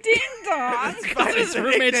his name Ding Dong? His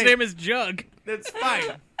roommate's name is Jug. That's fine.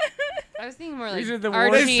 I was thinking more like These are the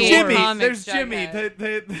Archie worst There's Archie Jimmy. comics There's Jughead.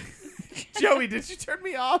 Jimmy. Joey, did you turn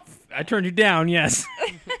me off? I turned you down, yes.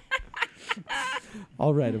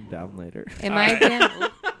 I'll write him down later. Am I again?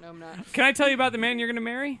 Oop, no, I'm not. Can I tell you about the man you're going to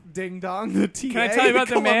marry? Ding Dong, the TA. Can I tell you about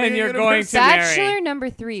the man you're going to Bachelor marry? number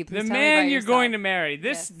 3. Please The tell me man about you're yourself. going to marry.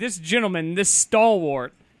 This gentleman, this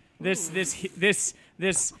stalwart, this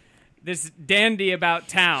dandy about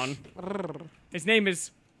town. His name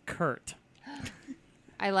is Kurt.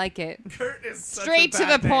 I like it. Kurt is such Straight a to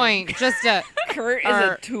the bad name. point. Just a. Kurt is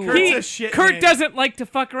a tool. Kurt's a shit Kurt name. doesn't like to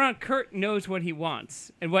fuck around. Kurt knows what he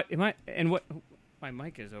wants, and what my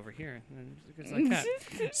mic is over here. It's like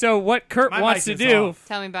that. So what Kurt My wants to mic is do, off.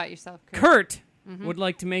 Tell me about yourself, Kurt. Kurt Mm-hmm. would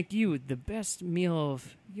like to make you the best meal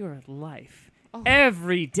of your life. Oh.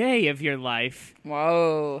 Every day of your life,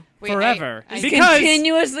 Whoa. Wait, forever. I- He's Because-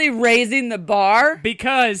 continuously raising the bar.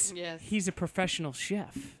 because Yes. he's a professional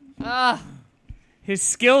chef. Ugh. His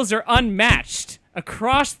skills are unmatched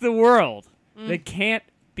across the world. Mm. They can't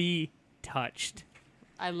be touched.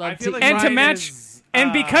 I love I feel to like And to Ryan match, is,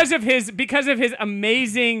 and because of his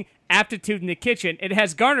amazing aptitude in the kitchen, it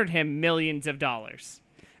has garnered him millions of dollars,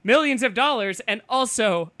 and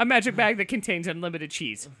also a magic bag that contains unlimited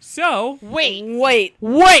cheese. So, Wait.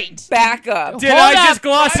 Back up. did Hold I up. just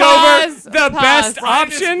gloss Pause. over the Pause. best Brian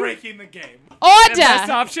is option? breaking the game. The best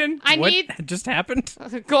Order. option. I What need- just happened.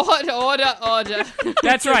 God, order.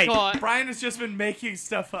 That's right. God. Brian has just been making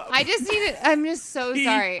stuff up. I just need it. I'm just so He-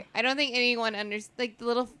 sorry. I don't think anyone understands. Like the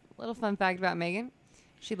little fun fact about Megan,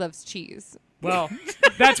 she loves cheese. Well,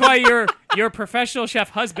 that's why your professional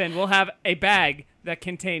chef husband will have a bag that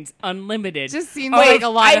contains unlimited. Just seems Wait, like a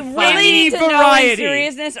lot I of fun. really need to know in variety.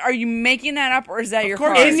 seriousnly, are you making that up or is that your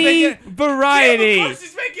course card? he's any making- variety. Of course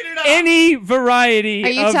he's making it up. Any variety Are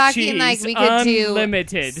you of talking cheese, like we could do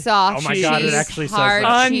unlimited, soft Oh my cheese, God, it actually says hard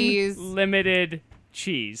that. cheese, unlimited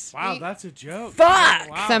cheese. Wow, that's a joke. Fuck!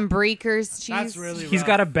 Wow. some Breakers cheese. That's really He's rough.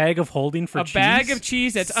 got a bag of holding for A cheese. bag of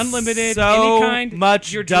cheese that's unlimited, So any kind.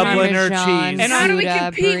 much You're Dubliner Parmesan, cheese. And How do we Gouda,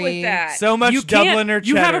 compete Brie. with that? So much You can't. Dubliner cheddar.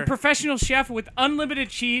 You have a professional chef with unlimited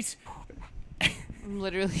cheese. I'm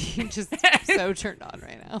literally just so turned on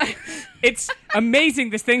right now. It's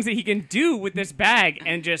amazing the things that he can do with this bag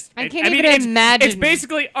and just. I can't mean, even it's, imagine. It's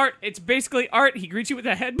basically art. It's basically art. He greets you with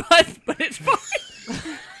a headbutt, but it's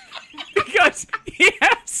fine because he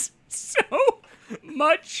has so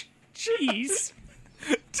much cheese.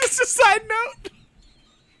 Just a side note.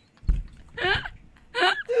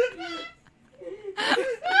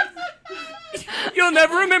 You'll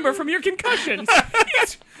never remember from your concussions.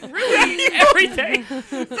 It's really everything.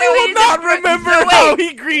 You will not remember how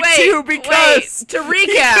he greets you because to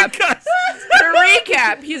recap,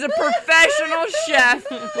 he's a professional chef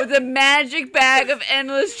with a magic bag of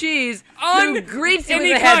endless cheese who greets you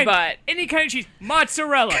with a headbutt. Any kind of cheese.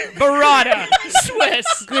 Mozzarella, burrata,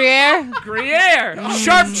 Swiss, Gruyere,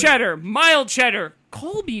 sharp cheddar, mild cheddar,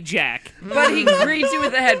 Colby Jack, But he greets you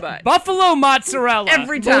with a headbutt buffalo mozzarella,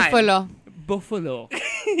 every time. Buffalo.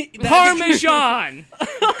 Parmesan,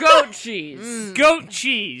 Goat cheese. goat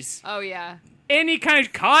cheese, Oh yeah. any kind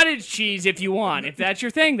of cottage cheese if you want. If that's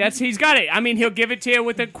your thing, he's got it. I mean, he'll give it to you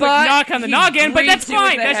with a quick But knock on the he noggin, but that's greets you with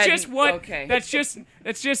fine. a That's head- just what. okay. That's just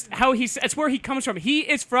how that's where he comes from. He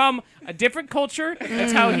is from a different culture.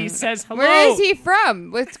 That's how he says hello. Where is he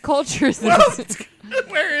from? What culture is this?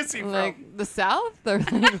 where is he from? Like the South? Or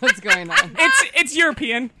like, what's going on? It's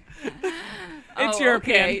European. It's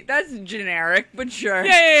European. Okay. That's generic, but sure.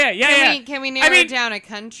 Yeah. Can we narrow I mean, down a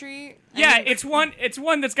country? Yeah, it's one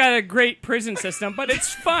that's got a great prison system, but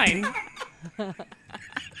it's fine.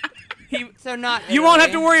 So not. You won't have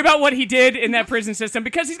to Italy. worry about what he did in that prison system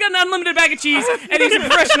because he's got an unlimited bag of cheese and he's a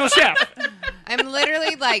professional chef. I'm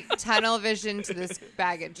literally like tunnel vision to this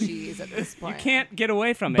bag of cheese at this point. Can't get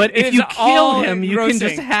away from it. But It if is you all kill him, you can engrossing.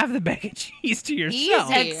 just have the bag of cheese to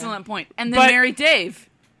yourself. Easy. Excellent point. And then But- marry Dave.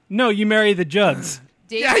 No, you marry the jugs.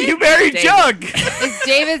 David? Yeah, you married David. Jug. Is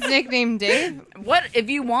David's nickname Dave? What if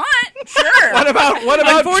you want? Sure. What about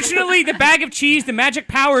Unfortunately, the bag of cheese, the magic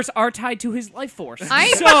powers are tied to his life force. I'm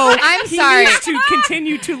he sorry. needs to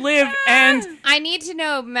continue to live. And I need to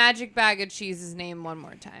know Magic Bag of Cheese's name one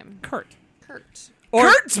more time. Kurt. Kurt.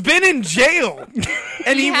 Kurt's been in jail,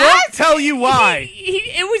 and he has? won't tell you why.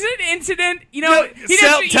 It was an incident. You know, he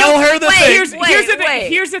Tell, doesn't- tell her the thing. Here's the thing. wait.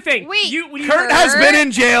 Here's the thing. Wait. When Kurt has been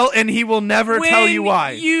in jail, and he will never tell you when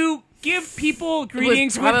why. You give people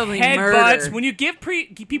greetings with probably headbutts. murder. When you give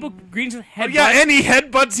people greetings with headbutts. Yeah, and he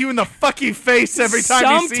headbutts you in the fucking face every time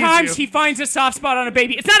he sees you. Sometimes he finds a soft spot on a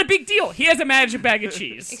baby. It's not a big deal. He has a magic bag of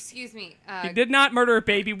cheese. Excuse me. He did not murder a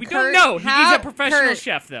baby. We Kurt, don't know. He's how- a professional Kurt,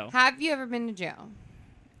 chef, though. Have you ever been to jail?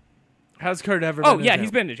 How's Kurt ever been Oh, in yeah, jail?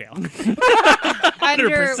 he's been to jail. Under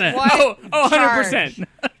 100%. what? Oh, charge? 100%.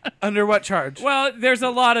 Under what charge? Well, there's a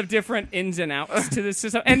lot of different ins and outs to this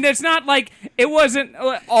system. And it's not like it wasn't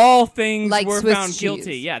all things Like were Swiss found cheese.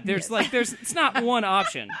 guilty. Yeah, it's not one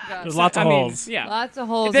option. There's lots of I mean, holes. yeah. Lots of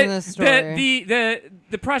holes in this story.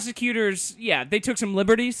 The prosecutors, yeah, they took some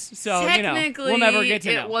liberties, so Technically, we'll never get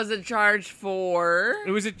to know. it was a charge for.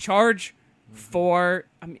 It was a charge for.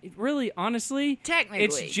 I mean, really, honestly,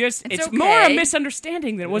 Technically. it's okay. more a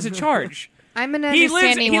misunderstanding than it was a charge. I'm an He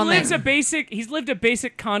understanding woman. He's lived a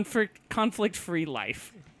basic conflict-free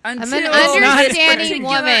life. Until I'm an this understanding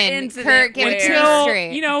particular woman. incident Kurt, give it to me where-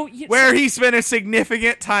 straight. Where he spent a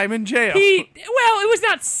significant time in jail.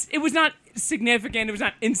 it was not significant. It was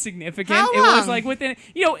not insignificant. How It was long? like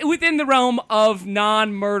within the realm of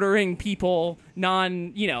non-murdering people,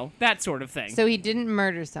 that sort of thing. So he didn't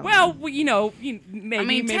murder someone. Well, maybe, I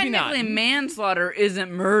mean, maybe not. technically, manslaughter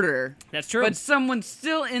isn't murder. That's true. But someone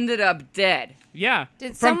still ended up dead. Yeah.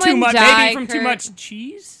 Did from too someone much, die, maybe from too Kurt? much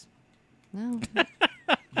cheese. No.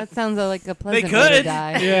 That sounds like a pleasant way could. to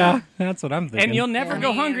die. Yeah, that's what I'm thinking. And you'll never I go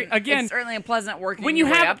mean, hungry again. It's certainly a pleasant working When you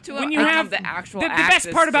way have up to it. when you I don't have the actual the act best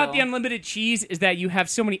is part about the still- unlimited cheese is that you have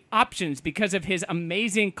so many options because of his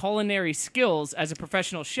amazing culinary skills as a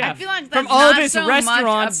professional chef. I feel like that's from all not of his so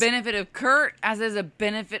restaurants. much a benefit of Kurt as is a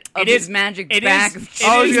benefit of It his is- magic it bag is- of it cheese.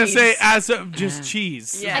 I was gonna say as of just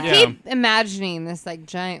cheese. Yeah. I keep imagining this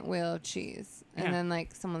giant wheel of cheese, and Yeah. then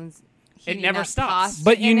someone's. It heating never up stops. pasta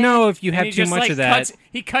But you in know, it. if you And have he too just, much of that,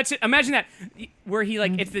 he cuts it. Imagine that, where he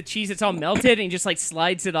it's the cheese, it's all melted, and he just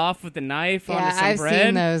slides it off with a knife onto some I've bread.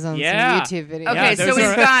 seen those on Yeah. some YouTube videos. Okay, Yeah, so those we've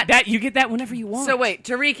are- got- that. You get that whenever you want. So wait,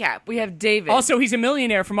 to recap, we have David. Also, he's a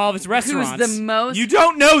millionaire from all of his who's restaurants. the most You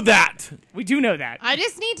don't know that. We do know that. I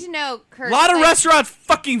just need to know, Kurt. A lot of restaurants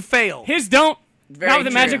fucking fail. His don't. Very Not with a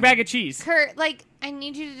true. magic bag of cheese. Kurt, I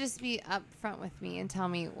need you to just be upfront with me and tell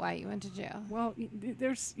me why you went to jail. Well,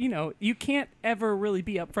 there's, you can't ever really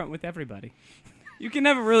be upfront with everybody. You can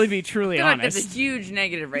never really be truly I feel like that's a honest. huge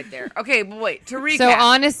negative right there. Okay, but wait, to recap. So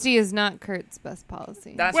honesty is not Kurt's best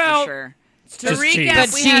policy. That's Well, for sure. To just recap, cheese. we But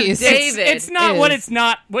have cheese. David. It's not what is. it's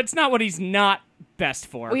not. What's not what he's not best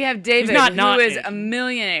for. We have David, He's not who is it. a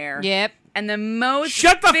millionaire. Yep. And the most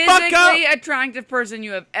Shut the fuck physically up! attractive person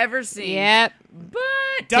you have ever seen. Yep.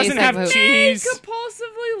 But Doesn't Tastes have like poop. may cheese.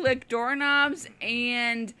 compulsively lick doorknobs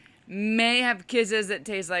and may have kisses that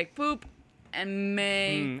taste like poop and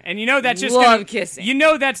may And that's just love gonna, kissing.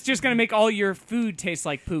 that's just gonna make all your food taste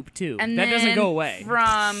like poop too. and that doesn't then go away.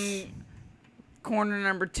 From corner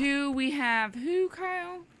number 2, we have who,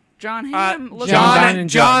 Kyle? John Hamm? Look John at and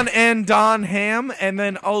John and Don Ham, and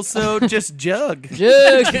then also just Jug.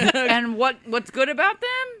 and what's good about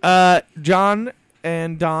them? John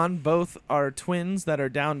and Don both are twins that are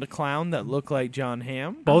down to clown that look like John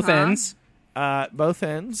Ham. both ends. Both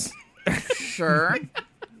ends. Sure.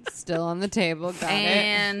 Still on the table. Got it.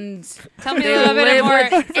 And Tell me they a little bit live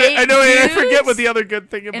more. with 8 I know. I forget dudes what the other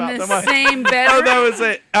good thing in about them the was. same Oh, bedroom. that was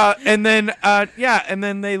it. And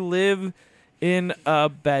then they live in a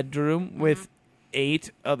bedroom with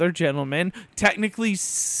 8 other gentlemen. Technically,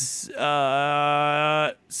 7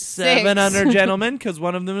 other gentlemen, because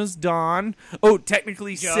one of them is Don. Oh,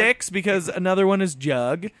 technically Jug. 6, because another one is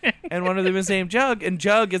Jug, and one of them is named Jug. And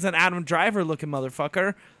Jug is an Adam Driver looking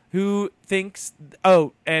motherfucker who thinks.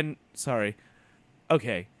 Oh, and sorry.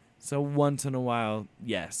 Okay, so once in a while,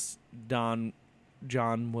 yes, John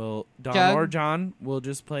will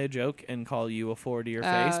just play a joke and call you a 4 to your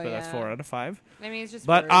face, but that's yeah. 4 out of 5. I mean, it's just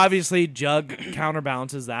But words. obviously, Jug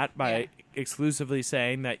counterbalances that by Yeah. exclusively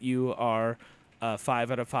saying that you are 5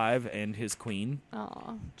 out of 5 and his queen.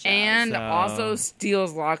 Aw, and So- also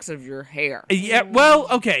steals locks of your hair. Yeah, well,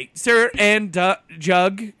 okay, sir, and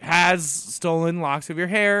Jug has stolen locks of your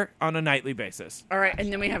hair on a nightly basis. All right,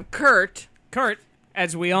 and then we have Kurt. Kurt,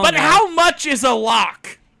 as we all But know. how much is a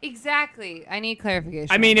lock? Exactly. I need clarification.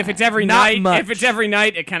 I mean, on if that. it's every Not night, much. if it's every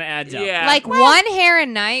night, it kind of adds up. Yeah. like one hair a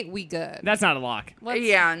night, we good. That's not a lock.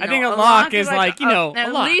 Yeah, no, I think a lock is like, you know, at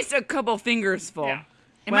a lock. least a couple fingers full. Yeah.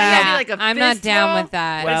 It might not be Yeah, like a I'm not fist down full, with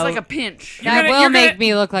that. but it's Well, like a pinch. That will make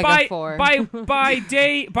me look like a 4.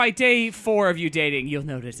 By day 4 of you dating, you'll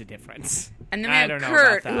notice a difference. And then we I have don't know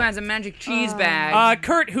Kurt, about who that. has a magic cheese bag,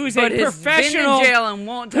 Kurt, who's but a has professional, been in jail and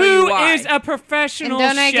won't tell you who why. is a And professional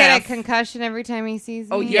don't I chef. get a concussion every time he sees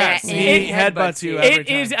me? Oh, yeah, Yes, and he headbutts you every It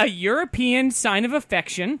is time. a European sign of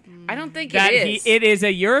affection. I don't think That it is. it is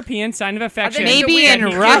a European sign of affection. it's a Maybe weird in that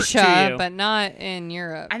he gives to Russia, you. but not in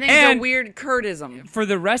Europe. I think it's And- a weird Kurtism. For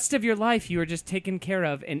the rest of your life, you are just taken care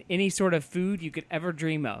of in any sort of food you could ever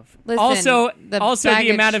dream of. Listen, also, the the bag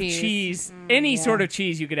of amount of cheese. cheese, any yeah. sort of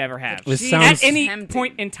cheese you could ever have, This Cheese sounds- at any tempting.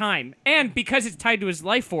 point in time. And because it's tied to his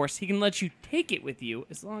life force, he can let you take it with you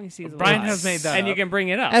as long as he's Brian alive. has made that and you up. can bring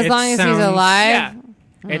it up. As It long as he's sounds- alive.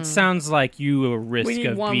 yeah. It sounds like you risk We need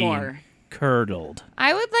of one being more. curdled.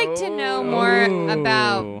 I would like to know more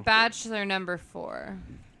about Bachelor number 4.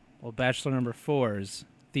 Well, Bachelor number 4's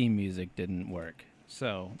theme music didn't work.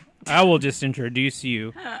 So I will just introduce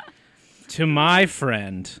you to my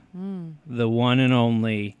friend, the one and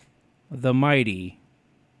only, the mighty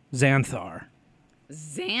Xanthar.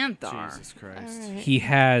 Xanthar. Jesus Christ. He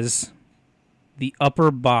has the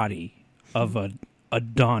upper body of a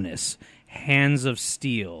Adonis, hands of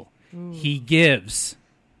steel. He gives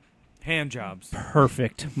Hand jobs.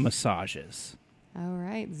 perfect massages. All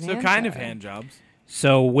right. So kind of Xanthar. hand jobs.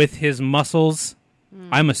 So with his muscles,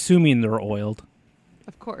 I'm assuming they're oiled,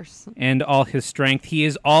 Of course. and all his strength, he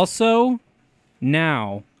is also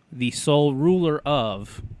now the sole ruler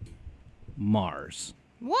of Mars.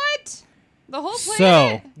 What? The whole So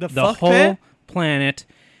planet? The the fuck whole pit? planet.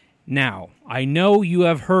 Now, I know you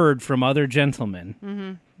have heard from other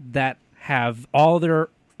gentlemen that have all their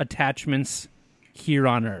attachments here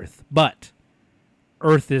on Earth, but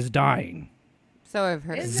Earth is dying. So I've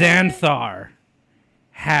heard. Xanthar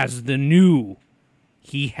has the new.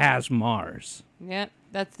 He has Mars. Yep.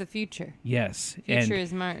 That's the future. Yes, Future and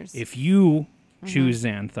is Mars. if you choose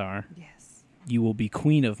Xanthar, yes. you will be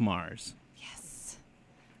queen of Mars. Yes.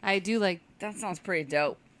 I do like. That sounds pretty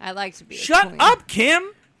dope. I like to be. a Shut queen. up,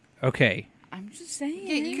 Kim! Okay, I'm just saying.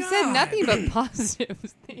 Yeah, you said nothing but positive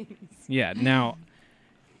things. yeah. Now,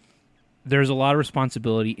 there's a lot of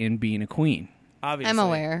responsibility in being a queen, Obviously. I'm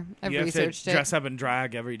aware. I've you have researched to it. dress up in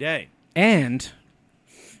drag every day. and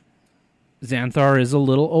Xanthar is a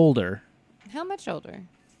little older. How much older?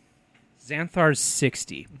 Xanthar's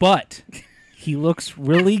 60, but he looks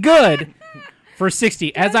really good for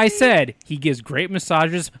 60. As I said, he gives great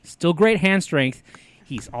massages, still great hand strength.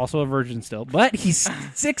 He's also a virgin still, but he's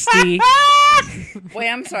 60, Wait,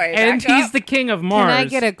 I'm sorry. and back he's up. the king of Mars. Can I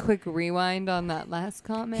get a quick rewind on that last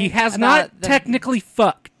comment? He has about not the- technically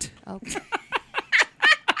fucked, Okay.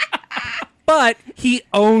 but he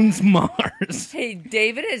owns Mars. Hey,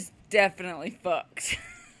 David is definitely fucked.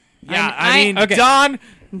 Yeah, I- I mean, okay. Don,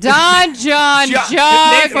 Don, John, Jo-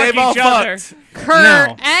 Jug, they've all each other. fucked. Kurt,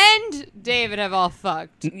 No. and David have all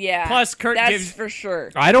fucked. Yeah. Plus, Kurt that's gives- for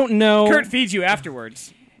sure. I don't know. Kurt feeds you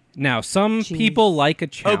afterwards, Now, some Jeez. people like a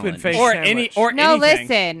challenge. Open face. or Sandwich. No, anything.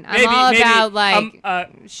 listen. I'm Maybe- all maybe, about like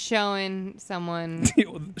um, showing someone.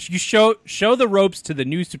 You show the ropes to the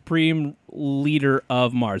new supreme leader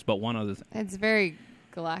of Mars, but one other thing. It's very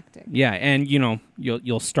galactic. Yeah, and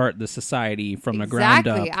you'll start the society from the ground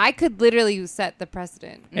up. Exactly. I could literally set the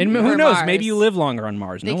precedent. And for who knows? Mars. Maybe you live longer on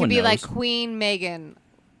Mars. They no could one be knows. like Queen Megan.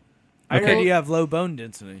 I Okay. heard you have low bone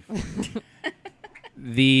density.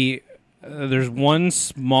 There's one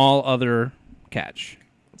small other catch.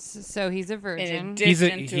 So he's a virgin. He's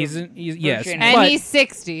Virgin. yes, And And but he's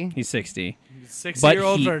 60. he's 60.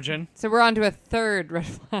 60-year-old he- virgin. So we're on to a third red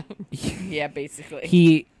flag. Yeah, basically.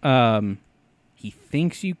 He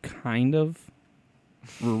thinks you kind of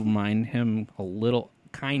remind him a little,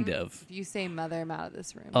 kind of, If you say mother, I'm out of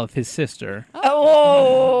this room. of his sister.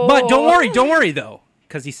 Oh. But don't worry though,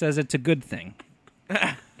 because he says it's a good thing.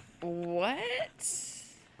 What?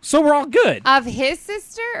 So we're all good. Of his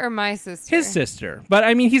sister or my sister? His sister, but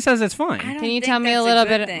I mean, he says it's fine. Can you tell me a little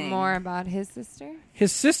bit more about his sister?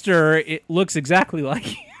 His sister, it looks exactly like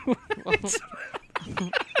you.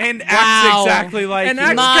 And acts exactly like And you.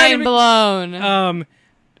 acts- Mind kind of- blown.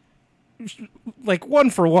 Like one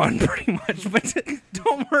for one, pretty much. But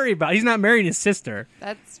don't worry about it. He's not marrying his sister.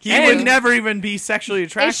 That's He true. would never even be sexually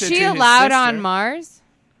Is attracted to she his allowed sister. on Mars?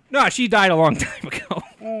 No, she died a long time ago.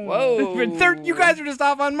 Whoa. You guys are just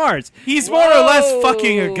off on Mars. He's more or less Whoa.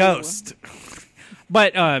 fucking a ghost.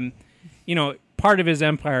 But part of his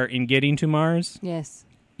empire in getting to Mars, Yes.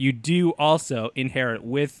 you do also inherit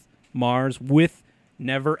with Mars with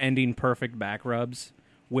never-ending perfect back rubs.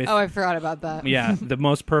 With Oh, I forgot about that. yeah, the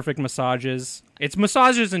most perfect massages. It's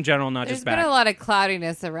massages in general, not There's just been back. a lot of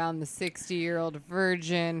cloudiness around the 60-year-old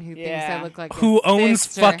virgin who thinks Yeah. I look like Who his owns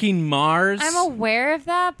sister. fucking Mars? I'm aware of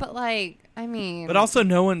that, but like, I mean, But also,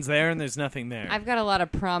 no one's there and there's nothing there. I've got a lot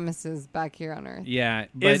of promises back here on Earth. Yeah,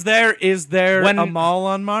 but Is there When- a mall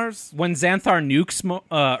on Mars? when Xanthar nukes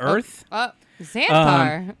Earth, Oh,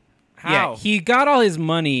 Xanthar. How? yeah, he got all his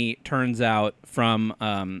money. Turns out from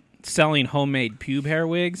selling homemade pube hair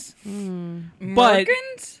wigs, but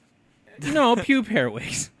Merkins? no pube hair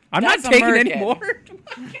wigs. I'm That's not a taking any merkin. more.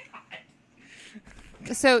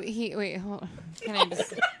 So he wait, hold on. Can I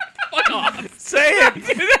just? Say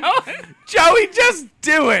it, Joey. Just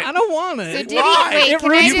do it. I don't want So it. did Why? he? Wait, It can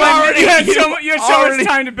I ruins just, my- already, You had so already- much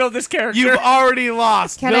time to build this character. You've already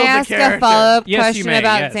lost. can Build I the ask a character. follow-up Yes, you question may,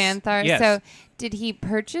 about yes. Xanthar? Yes. So, did he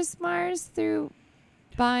purchase Mars through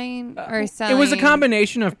buying or selling? It was a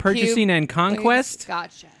combination of purchasing and wigs? conquest,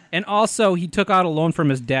 Gotcha. and also he took out a loan from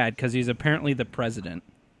his dad because he's apparently the president.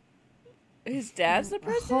 His dad's the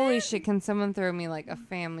president? Holy shit! Can someone throw me like a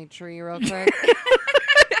family tree real quick?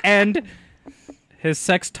 And his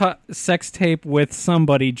sex tape with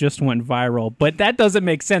somebody just went viral, but that doesn't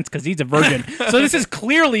make sense because he's a virgin. So this is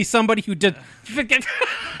clearly somebody who did. I gave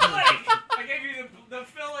you the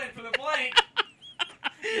fill-in for the blank.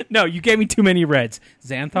 No, you gave me too many reds.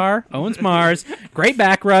 Xanthar owns Mars, great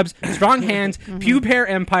back rubs, strong hands, pube hair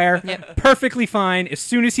empire, perfectly fine. As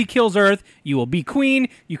soon as he kills Earth, you will be queen.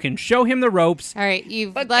 You can show him the ropes. All right,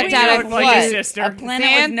 you've But left Queen out looked a like few. his sister. A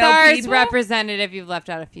planet with no Xanthar's people? representative. You've left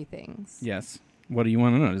out a few things. Yes. What do you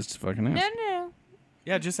want to know? Just fucking ask. No.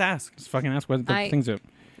 Yeah, just ask. Just fucking ask what the I- things are.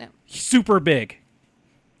 No. Super big.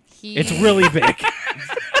 He, It's really big.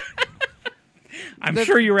 I'm The-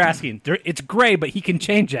 sure you were asking. It's gray, but he can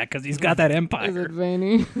change that because he's got that Is empire. it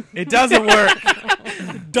veiny? It doesn't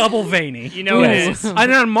work. Double veiny. You know it is.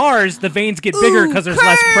 And on Mars, the veins get bigger because there's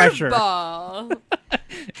less pressure. Ball.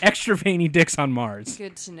 Extra veiny dicks on Mars.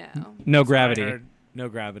 Good to know. No gravity. I heard no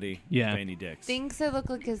gravity. Yeah. Veiny dicks. Thinks I look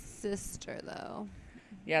like his sister, though.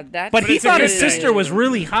 Yeah, that's But he it's a thought good his sister was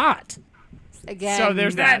really hot. Again, So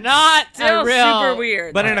there's that. Not still a real. super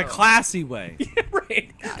weird. But in a classy way.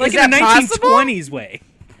 Right. Is Like in that a possible? 1920s way.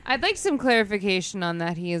 I'd like some clarification on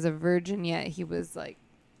that. He is a virgin, yet he was like,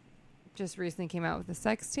 just recently came out with a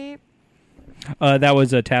sex tape. That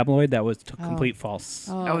was a tabloid. That was Oh. complete false.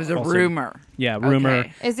 Oh. That was a Also- rumor. Yeah, rumor.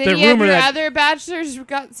 Okay. Is the any of rumor your that- other bachelors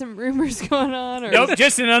got some rumors going on? Or Nope,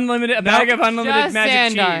 just a bag of unlimited just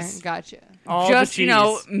magic Xandar. cheese. Gotcha. All Just, the you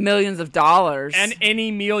know, cheese. millions of dollars. And any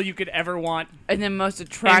meal you could ever want. And the most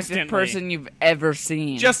attractive Instantly. person you've ever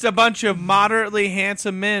seen. Just a bunch of moderately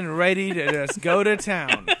handsome men ready to just go to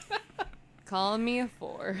town. Calling me a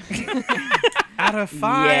 4. Out of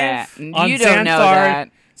 5. Yeah. On You don't know Xanthar- that.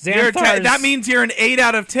 That means you're an 8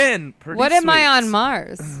 out of 10. Pretty What am I sweet. on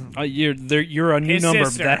Mars? You're a new His number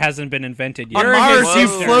sister. that hasn't been invented On yet. You're Mars, his you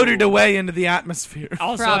sister. floated away into the atmosphere.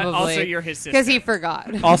 Also, Probably. you're his sister. Because he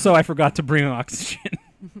forgot. Also, I forgot to bring oxygen.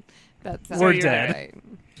 That sounds We're about dead. right.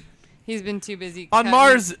 He's been too busy. On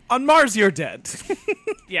Mars, you're dead.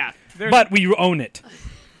 Yeah. there's- But we own it.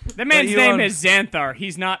 the man's you name own- is Xanthar.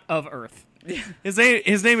 He's not of Earth. His name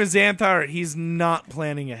is Xanthar. He's not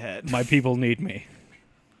planning ahead. My people need me.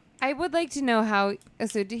 I would like to know how.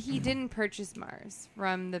 So he didn't purchase Mars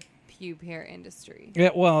from the pube hair industry.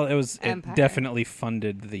 Yeah, well, it Empire. definitely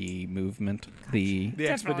funded the movement. The The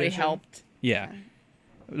Definitely expedition. helped. yeah.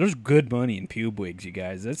 There's good money in pube wigs, you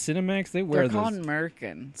guys. That's Cinemax. They wear They're those called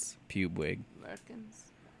Merkins. pube wig. Americans.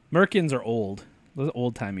 Merkins are old. Those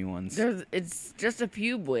old timey ones. It's just a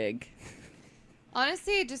pube wig.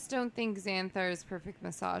 Honestly, I just don't think Xanthar's perfect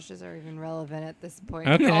massages are even relevant at this point.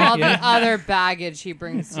 Okay, All yeah. the other baggage he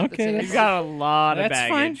brings to the Okay, table. He's got a lot of That's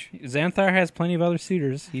baggage. fine. Xanthar has plenty of other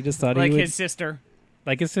suitors. He just thought Like he would his sister.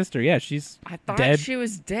 like his sister. Yeah, she's I thought dead. she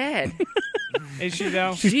was dead. Is she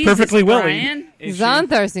though? She's Jesus, perfectly willing. Brian. Is she?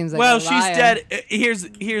 Xanthar seems like Well, a she's liar. dead.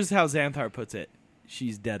 Here's how Xanthar puts it.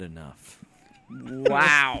 She's dead enough.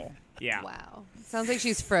 Wow. Yeah. Wow. Sounds like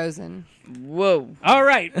she's frozen. Whoa. All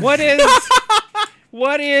right.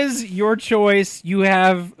 What is your choice? You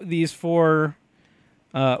have these 4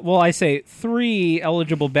 I say 3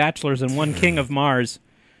 eligible bachelors and 1 king of Mars.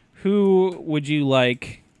 Who would you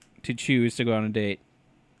like to choose to go on a date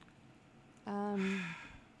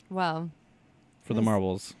Well, for the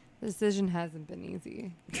marbles? the decision hasn't been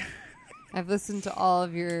easy. I've listened to all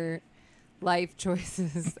of your life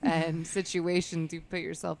choices and situations you put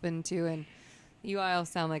yourself into, and you all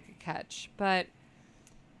sound like a catch. But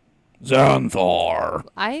Xanthar.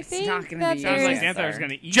 I think not gonna that be Sounds like Yes, Xanthar's sir.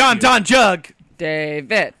 going to eat John you. Don Jug.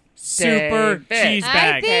 David. Super David. cheese I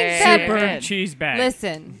bag. think that- Super cheese bag.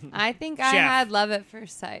 Listen, I think I Chef. had love at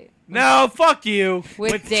first sight No, fuck you.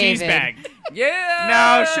 with, with David. cheese bag. Yeah.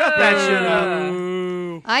 No, shut that shit up.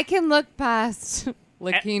 Ooh. I can look past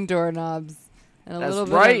licking doorknobs and That's a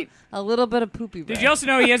right. little bit of poopy breath. Did you also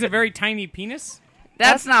know he has a very tiny penis?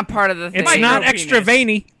 That's not part of the thing. It's not Micro extra penis.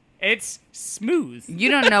 veiny. It's smooth.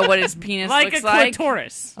 You don't know what his penis Like a looks like.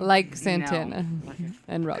 clitoris. like Santana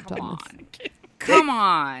and Rob Come Thomas? on. Come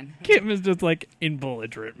on. Kim is just like in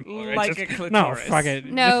belligerent mode. Like It's a just, clitoris. No, fuck it.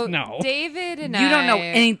 No, No. David and You don't know I-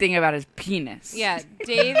 anything about his penis. Yeah,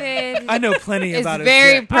 David. I know plenty is about it.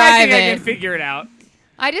 very I think I private. can figure it out.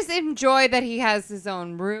 I just enjoy that he has his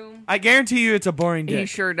own room. I guarantee you, it's a boring He dick.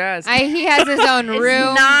 sure does. He has his own it's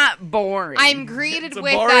room. not boring. I'm greeted It's a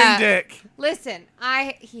with boring that. dick. Listen,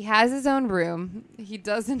 he has his own room. He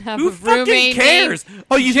doesn't have Who a roommate. fucking cares?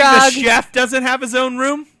 Oh, you think Jug. the chef doesn't have his own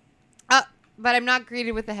room? But I'm not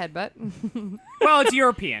greeted with a headbutt. and Well, it's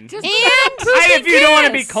European. if If you don't want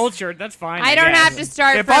to be cultured, that's fine. I don't guess. have to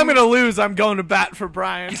start. If from, I'm gonna lose, I'm going to bat for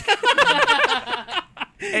Brian.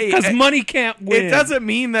 Hey, Because money can't win. it doesn't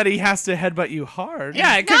mean that he has to headbutt you hard.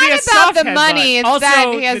 Yeah, it could not be a about soft the headbutt. money. It's also,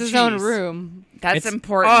 that he has the his own cheese. room. That's It's-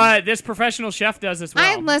 important. This professional chef does as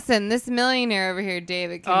well. Listen. This millionaire over here,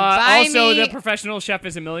 David, can buy also, me. the professional chef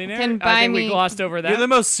is a millionaire. Can I buy think we me- glossed over that. You're the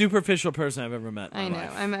most superficial person I've ever met. In I my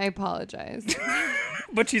know. life. I apologize.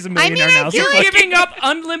 But she's a I millionaire mean, I now. feel so You're like- giving up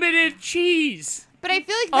unlimited cheese. But I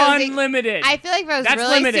feel like if I was, Unlimited. I feel like if I was That's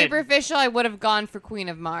really limited. superficial, I would have gone for Queen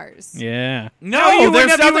of Mars. Yeah. No, you there's wouldn't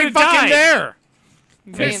have- you nothing would've fucking died. there.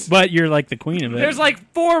 Queen- But you're like the queen of it. There's like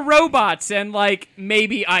 4 robots and like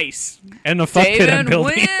maybe ice. and the fuck pit I'm David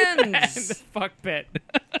building. And wins. the fuck pit.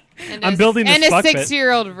 and I'm a- building this and a fuck pit.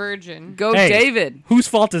 6-year-old virgin Go Hey. David. Whose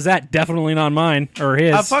fault is that? Definitely not mine or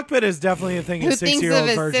his. A fuck pit is definitely a thing who a thinks 6-year-old of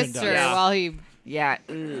his version sister does. while he Yeah.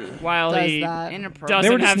 While does he that. Inappropriate. doesn't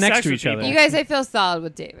They were just have next sex to with each other. people. You guys, I feel solid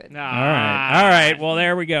with David. All right. Well,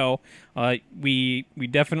 there we go. We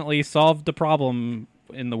definitely solved the problem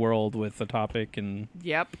in the world with the topic and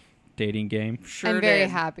Yep. dating game. Sure I'm very did.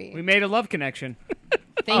 happy. We made a love connection.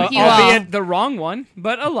 Thank you all. Albeit the wrong one,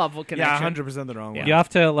 but a love connection. Yeah, 100% the wrong one. You have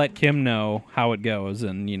to let Kim know how it goes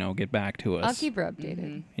and get back to us. I'll keep her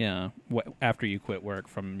updated. Yeah, after you quit work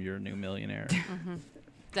from your new millionaire.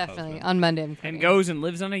 Definitely. On Monday, I'm And quitting. goes and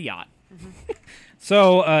lives on a yacht.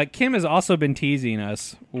 So Kim has also been teasing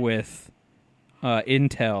us with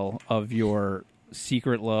intel of your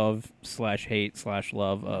secret love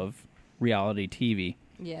 /hate/love of reality TV.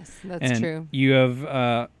 Yes, that's And true. you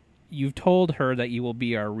have you've told her that you will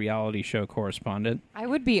be our reality show correspondent. I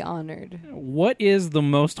would be honored. What is the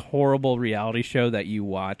most horrible reality show that you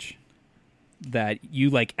watch that you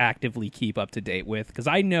like actively keep up to date with? Because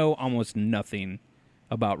I know almost nothing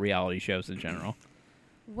about reality shows in general.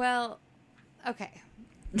 Well, okay.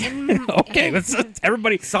 Okay, let's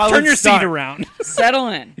everybody Solid turn your start. seat around. Settle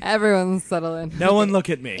in. Everyone's settling. No one look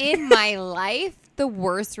at me. In my life, the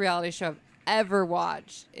worst reality show I've ever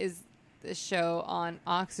watched is the show on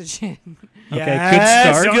Oxygen Okay,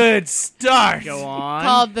 Yes, good start. Good start. Go on.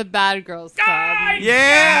 called The Bad Girls Club.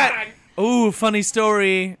 Yeah. Ooh, funny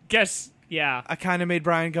story. Guess. Yeah. I kind of made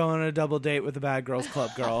Brian go on a double date with a Bad Girls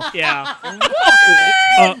Club girl. Yeah.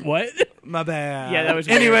 What? My bad. Yeah, that was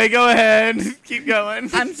Anyway, go ahead. Keep going.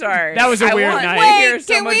 I'm sorry. That was a I weird want night. to hear Wait,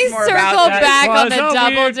 so can much we more circle about that. back on Was the a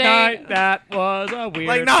double weird date? night. That was a weird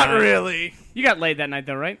Like, not night. really. You got laid that night,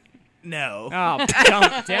 though, right? No. Oh,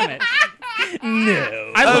 damn it.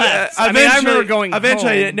 No. I left. I mean, I remember going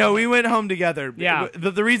Eventually, home. no, we went home together. Yeah.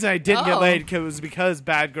 The reason I didn't get Oh. laid was because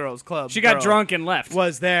Bad Girls Club. She got girl drunk and left.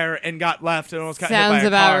 Was there and got left and almost got hit by Sounds a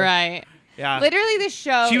about car. right. Yeah. Literally, the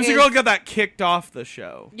show. She was the is- girl who got that kicked off the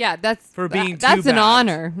show. Yeah, that's For being too that's an bad.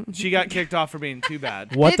 honor. She got kicked off for being too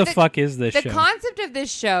bad. What the The- fuck is this The show? concept of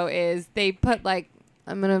this show is they put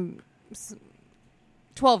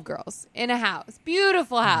 12 girls in a house,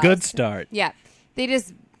 beautiful house. Good start. Yeah, they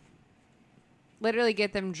just literally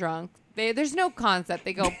get them drunk. There's no concept.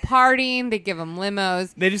 They go partying. They give them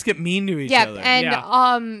limos. They just get mean to each Yeah, other. and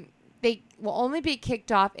Yeah. they will only be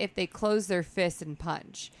kicked off if they close their fist and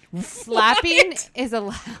punch. Slapping is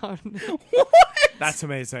allowed. That's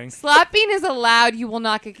amazing. Slapping is allowed. You will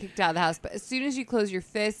not get kicked out of the house. But as soon as you close your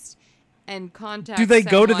fist and contact, Do they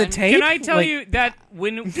go to the someone- tape? Can I tell Like- you that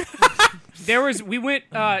when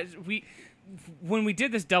when we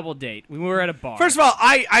did this double date, we were at a bar. First of all,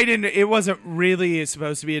 I didn't. It wasn't really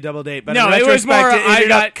supposed to be a double date, but No, in it was retrospect, more, it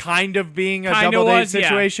ended I up kind of being a Kinda double date was, yeah.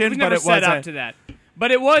 situation, It was but never it set wasn't. up to that.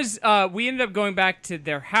 But it was. We ended up going back to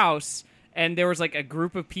their house, and there was like a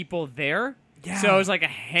group of people there. Yeah. So it was like a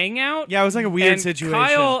hangout. Yeah, it was like a weird and situation.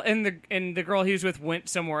 Kyle and the girl he was with went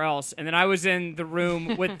somewhere else, and then I was in the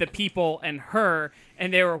room with the people and her,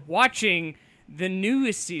 and they were watching the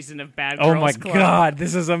newest season of Bad Girls Oh my Club. god,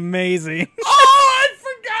 this is amazing. Oh,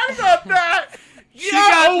 I forgot about that.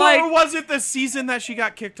 got, or was it the season that she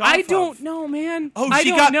got kicked off? I don't know, man. Oh, I she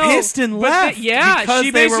don't got know. pissed and But left because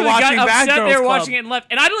she they were basically watching got Bad upset Girls they were Club. watching it and left.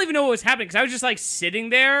 And I don't even know what was happening because I was just like sitting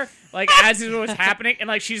there, like as it was happening, and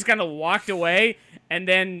like she just kind of walked away, and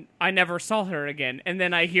then I never saw her again. And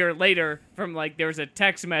then I hear later from like there was a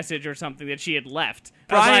text message or something that she had left.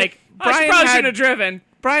 I was like, she Brian probably had- shouldn't have driven.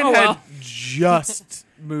 Brian Oh, had well. just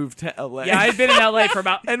moved to LA. Yeah, I'd been in LA for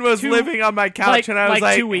about and was living on my couch, and I was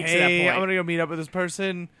like, 2 weeks at that hey, point. I'm gonna go meet up with this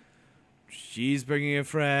person. She's bringing a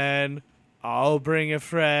friend. I'll bring a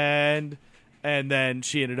friend. And then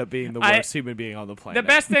she ended up being the worst human being on the planet. The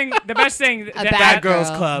best thing that Bad Girls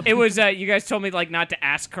girl. Club. it was you guys told me like not to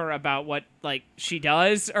ask her about what like she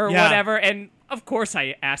does or Yeah. whatever, and of course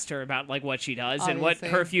I asked her about like what she does and what Obviously.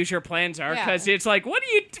 her future plans are, Yeah. because it's like what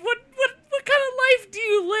kind of life do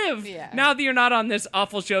you live Yeah. now that you're not on this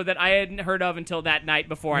awful show that I hadn't heard of until that night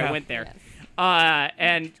before I Yeah. went there. Yes.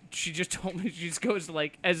 And she just told me she just goes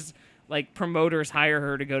like as like promoters hire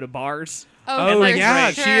her to go to bars. Oh, for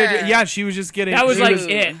yeah. sure. She was just getting. That was she like was-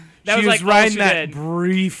 it. That she was like all riding she that did.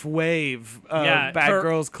 brief wave of Yeah, Bad her-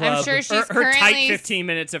 Girls Club. I'm sure she's her tight currently. 15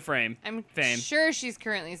 minutes of fame. I'm fame. sure she's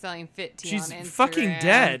currently selling Fit Tea She's on Instagram. fucking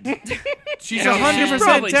dead. She's Yeah. 100% She's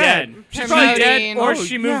probably dead. dead. She's probably dead, Promoting. or Oh,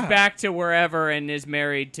 she moved yeah. back to wherever and is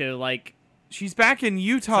married to like. She's back in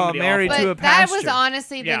Utah, Somebody married awful. to a But that pastor. was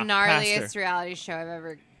honestly the Yeah, gnarliest pastor. reality show I've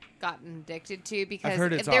ever gotten addicted to because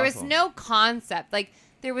heard it's there was awful. no concept. Like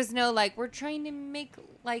there was no like we're trying to make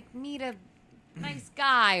like meet a nice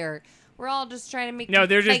guy or we're all just trying to make No,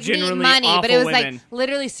 they're just like, meet generally money. But awful it was women. like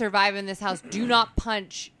literally survive in this house. Do not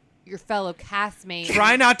punch your fellow castmate.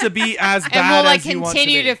 Try not to be as bad and we'll like as you want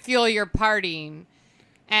continue to to fuel your partying.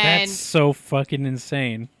 And That's so fucking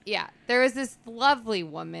insane. yeah, there was this lovely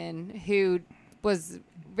woman who was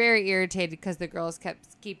very irritated because the girls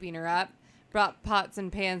kept keeping her up. Brought pots and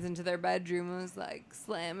pans into their bedroom and was like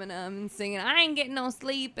slamming them and singing, "I ain't getting no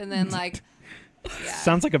sleep." And then like, yeah,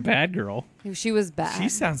 Sounds like a bad girl. she was bad. She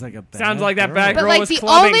sounds like a bad Sounds like that girl. bad but girl like was the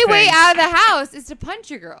clubbing only way things. out of the house is to punch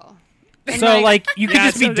your girl. And, So like you could Yeah,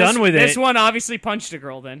 just be so done with This it. one obviously punched a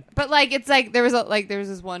girl. Then but like it's like there was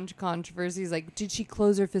this one controversy. It's like, did she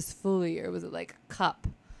close her fist fully or was it like a cup?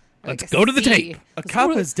 Or, Let's like, a go to the C? tape. A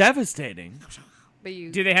cup is devastating. But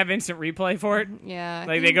you, do they have instant replay for it? yeah,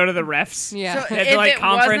 Like they go to the refs. yeah, So At if the, like, it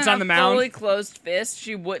conference wasn't on the a mound? fully closed fist,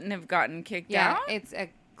 she wouldn't have gotten kicked yeah. out. It's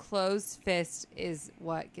a closed fist is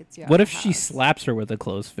what gets you out. What of if the she house. slaps her with a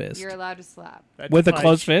closed fist? You're allowed to slap. That's With a punch.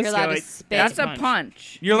 closed fist? You're allowed So to it- spit. That's a punch.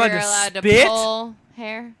 punch. You're allowed, allowed to spit. pull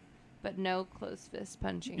hair, but no closed fist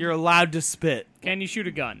punching. You're allowed to spit. Can you shoot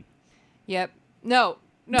a gun? Yep. No.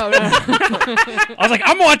 I was like,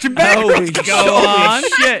 I'm watching Bad Holy Girls. on.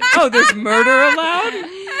 shit. Oh, there's murder allowed?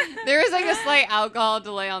 There was like a slight alcohol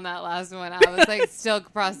delay on that last one. I was like still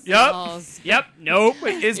processing Yup. halls. Yep. Nope.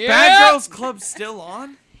 Is Yeah. Bad Girls Club still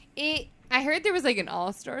on? I heard there was like an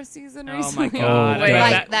all-star season Oh my recently. god. Wait,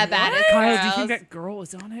 like that bad as Kyle, do you girls. think that girl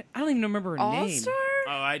was on it? I don't even remember her All name. Star?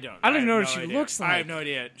 Oh, I don't. I don't even know have what she idea. looks I like. have no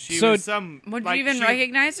idea. She So- was some. Would like, you even she-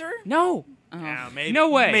 recognize her? No. Yeah, maybe. No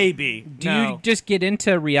way. Maybe. Do No. you just get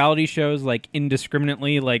into reality shows like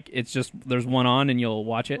indiscriminately? Like it's just there's one on and you'll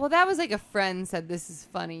watch it? Well, that was like a friend said, "This is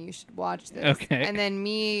funny. You should watch this." Okay. And then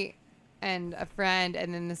me and a friend,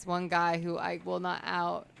 and then this one guy who I will not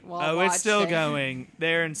out. Oh, it's still going.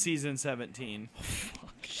 They're in season 17.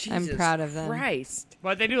 I'm Jesus proud of them. Christ.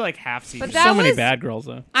 But they do like half season. But There's that so many was- bad girls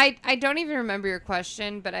though. I don't even remember your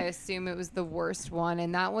question, but I assume it was the worst one,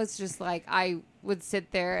 and that was just like I would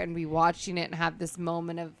sit there and be watching it and have this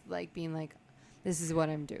moment of like being like, "This is what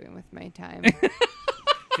I'm doing with my time."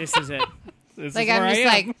 This is it. This Like is where I'm I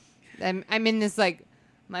just am. like I'm in this like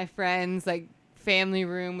my friend's like family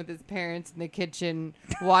room with his parents in the kitchen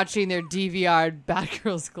watching their DVR Bad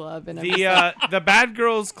Girls Club, and I'm just like, The Bad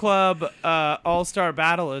Girls Club All Star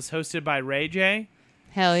Battle is hosted by Ray J,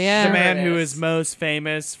 hell yeah, the man it who is. is most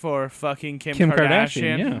famous for fucking Kim Kim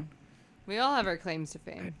Kardashian. Kardashian, yeah, We all have our claims to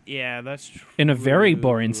fame. Yeah, that's true. in a very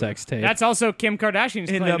boring sex tape. That's also Kim Kardashian's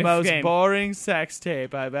In claim the to most fame. boring sex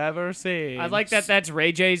tape I've ever seen. I like that. That's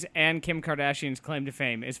Ray J's and Kim Kardashian's claim to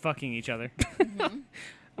fame is fucking each other.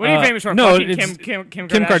 What are you famous for? no, fucking it's Kim Kim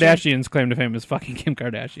Kardashian? Kardashian's claim to fame is fucking Kim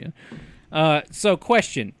Kardashian. So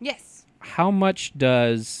question: Yes, how much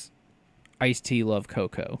does Ice-T love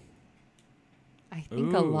Coco? I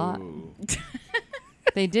think a lot. Ooh.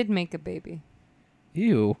 They did make a baby.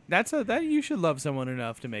 Ew. That you should love someone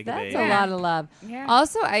enough to make a That's baby. a lot of love. Yeah.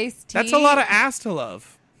 Also, iced tea. That's a lot of ass to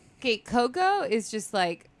love. Okay, Coco is just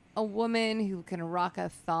like a woman who can rock a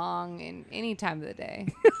thong in any time of the day.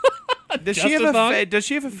 Does Just she have a thong? Does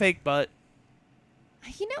she have a fake butt?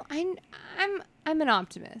 You know, I'm an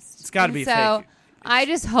optimist. It's gotta And be so fake. I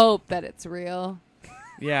just hope that it's real.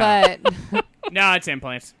 Yeah, But No, it's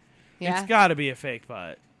implants. yeah, it's got to be a fake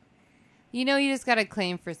butt. you know, you just gotta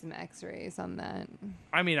claim for some X-rays on that.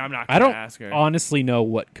 I mean, I'm not I going to don't ask her. honestly know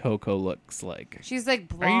what Coco looks like. She's like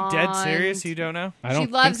Are you blonde. dead serious? You don't know? I don't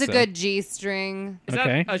She loves think a so. good G-string. Is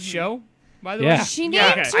Okay. that a show, by the Yeah. way? She named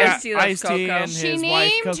Yeah, okay. her. Ice-T loves Ice-T Coco. and She his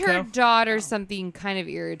wife named her Coco. daughter something kind of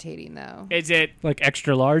irritating, though. Is it? Like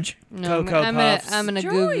extra large? No, Cocoa Puffs. I'm gonna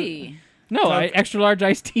Google. Joey. No, extra large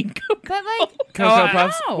iced tea Coco. But like, Cocoa I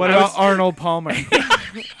Puffs. know. What I about was- Arnold Palmer?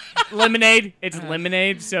 Lemonade. It's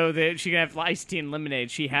lemonade, so that she can have iced tea and lemonade.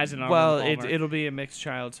 She has an well, Arnold Palmer. it'll be a mixed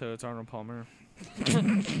child, so it's Arnold Palmer.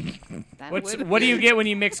 that would What do you get when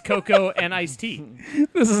you mix cocoa and iced tea?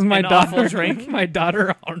 This is my An awful daughter. drink? My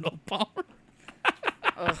daughter Arnold Palmer.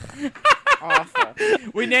 Awful.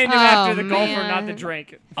 We named him after Oh, the golfer, not the man.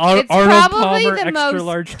 drink. It's Arnold probably Palmer the extra most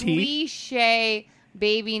large tea. cliche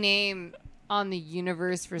baby name on the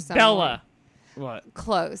universe for someone. Bella. What?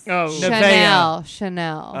 Close. Oh. Chanel.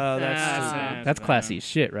 Chanel. Oh, that's Ah. That's classy as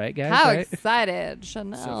shit, right, guys? How Right? excited.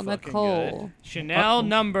 Chanel So fucking Nicole. Chanel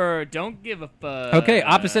number. Don't give a fuck. Okay,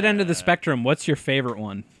 opposite end of the spectrum. What's your favorite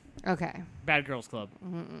one? Okay. Bad Girls Club.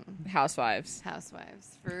 Housewives.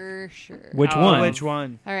 Housewives, for sure. Which Oh, one? Which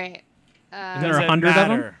one? All right. Is there Does it 100 of them?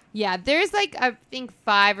 matter? Yeah, there's like I think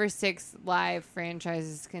 5 or 6 live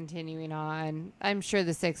franchises continuing on. I'm sure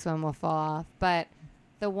the 6th one will fall off, but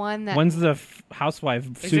the one that When's the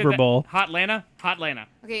Housewife Is Super it Bowl? Hot Lana? Hot Lana.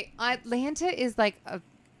 okay, Atlanta is like a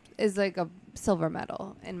silver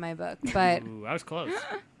medal in my book, but Ooh, I was close.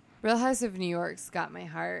 Real House of New York's got my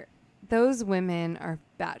heart. Those women are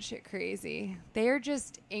batshit crazy. They are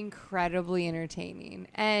just incredibly entertaining.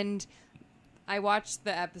 And I watched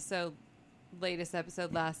the latest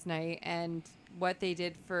episode last night, and what they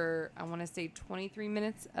did for, I want to say 23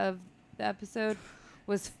 minutes of the episode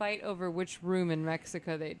was fight over which room in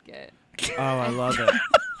Mexico they'd get. Oh, I love it.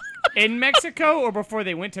 In Mexico or before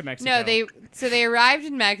they went to Mexico? No, they arrived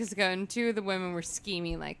in Mexico, and 2 of the women were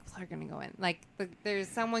scheming, like, we're going to go in. Like, there's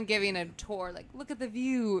someone giving a tour, like, look at the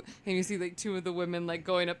view. And you see, like, 2 of the women, like,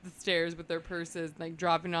 going up the stairs with their purses, like,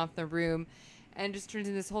 dropping off the room. And it just turns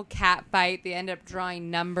into this whole cat fight. They end up drawing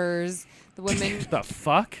numbers. The women, The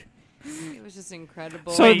fuck? it was just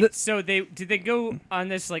incredible. So Wait, the- so did they go on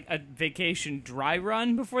this like a vacation dry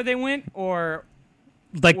run before they went, or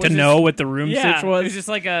Like was to it- know what the room yeah, search it was? was just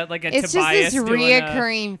like a it's Tobias just this doing a-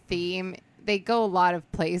 reoccurring theme. They go a lot of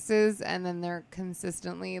places, and then they're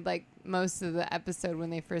consistently, like, most of the episode when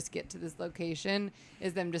they first get to this location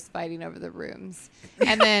is them just fighting over the rooms.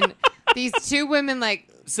 And then these 2 women, like,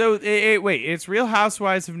 So, wait, it's Real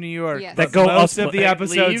Housewives of New York. Yes. But That go most up- of the like,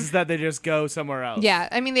 episodes leave? is that they just go somewhere else. yeah,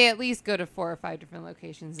 I mean, they at least go to 4 or 5 different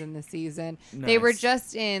locations in the season. They were Nice.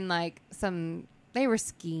 just in, like, they were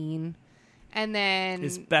skiing. And then,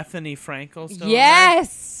 Is Bethany Frankel still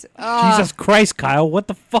yes! Oh, Jesus Christ, Kyle! What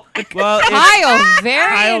the fuck? in there? Well, Kyle, very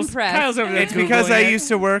Kyle's impressed. over there. it's because Googling I it. used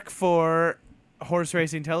to work for horse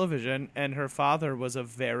racing television, and her father was a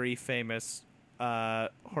very famous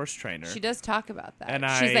horse trainer. She does talk about that. And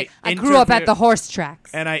She's I like, I grew up at the horse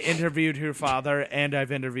tracks. And I interviewed her father, and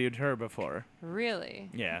I've interviewed her before. Really?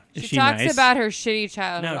 Yeah. Is She she talks nice? about her shitty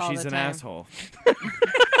childhood No, all she's the an time. asshole.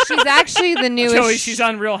 She's actually the newest. Joey, she's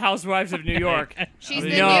on Real Housewives of New York. she's I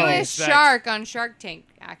the No, newest that- shark on Shark Tank,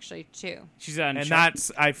 actually, too. She's on. And Shark-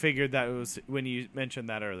 that's, I figured that was, when you mentioned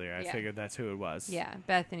that earlier, I Yeah. figured that's who it was. Yeah,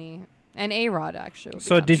 Bethany. And A-Rod, actually. will be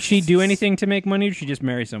So on. did she do anything to make money, or did she just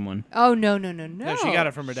marry someone? Oh, no. No, she got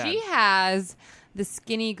it from her dad. She has the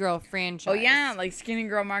Skinny Girl franchise. Oh yeah, like Skinny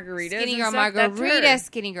Girl margaritas. Skinny and Girl stuff. That's her. Margarita,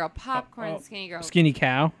 Skinny Girl Popcorn, Skinny Girl. Skinny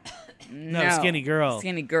cow? No, Skinny Girl.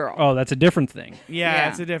 Skinny Girl. Oh, that's a different thing. Yeah, Yeah.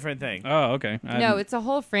 it's a different thing. Oh, okay. No, it's a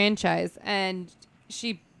whole franchise, and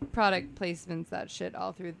she product placements that shit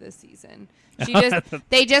all through this season. She just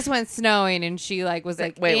they just went snowing, and she like was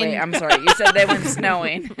like, Wait, I'm sorry. You said they went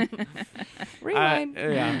snowing. rewind.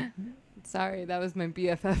 Yeah. Sorry, that was my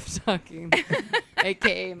BFF talking,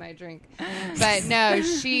 aka my drink. But no,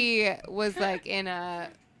 she was like in a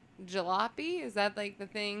jalopy. Is that like the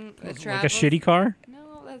thing? That like a travels? shitty car?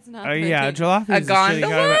 No, that's not. Yeah, the jalopy. A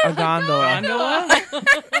gondola? A gondola. Gondola?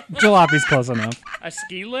 Jalopy's close enough. A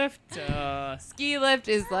ski lift? ski lift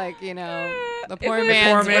is like the It poor was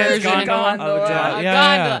man's poor man's version of gondola. Oh, a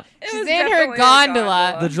yeah, gondola. It She's was in her definitely a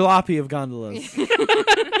gondola. The jalopy of gondolas.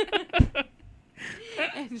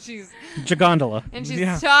 she's Jagondola.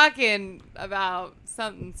 Yeah. talking about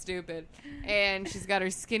something stupid, and she's got her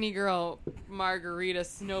skinny girl margarita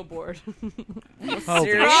snowboard. Oh,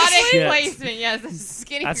 Seriously? Product shit. placement, yes, a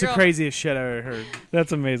skinny That's girl. the craziest shit I ever heard.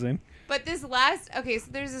 That's amazing. But this last, okay, so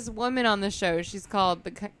there's this woman on the show. She's called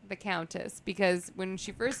the Countess because when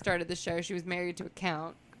she first started the show, she was married to a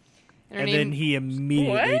count. her And name- then he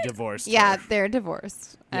immediately What? divorced Yeah, her. they're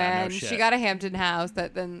divorced. Yeah, no And shit. she got a Hampton house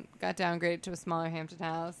that then got downgraded to a smaller Hampton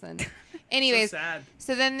house. And anyways, sad.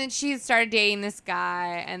 so then she started dating this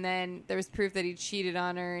guy, and then there was proof that he cheated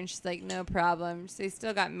on her, and she's like, no problem. So they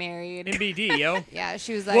still got married. NBD, yo. Yeah,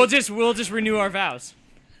 she was like, We'll just renew our vows.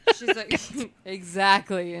 she's like,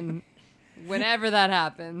 exactly. And whenever that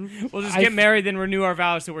happens, We'll just get married, then renew our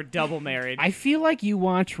vows, so we're double married. I feel like you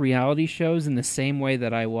watch reality shows in the same way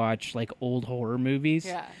that I watch like old horror movies.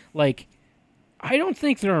 yeah. Like, I don't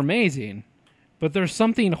think they're amazing, but there's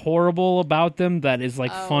something horrible about them that is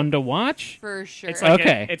like Oh. fun to watch. For sure. It's like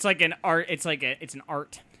Okay. it's like an art. It's an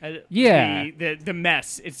art. Yeah. The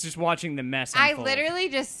mess. It's just watching the mess. I unfold. literally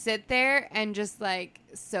just sit there and just like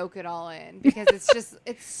soak it all in because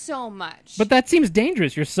it's so much. But that seems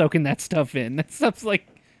dangerous. You're soaking that stuff in. That stuff's like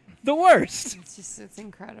the worst. it's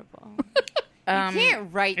incredible. Um, You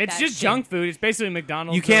can't write It's that just shit. junk food. It's basically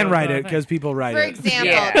McDonald's. You can write it thing. because people write For it. example,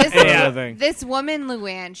 Yeah. this, For a Yeah. living. this woman,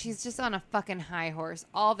 Luann, she's just on a fucking high horse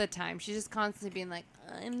all the time. She's just constantly being like,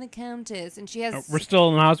 I'm the Countess. And she has... We're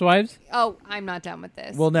still in Housewives? Oh, I'm not done with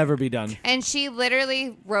this. We'll never be done. And she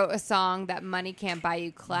literally wrote a song that money can't buy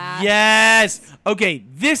you class. Yes. Okay,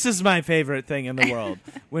 this is my favorite thing in the world.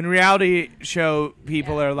 When reality show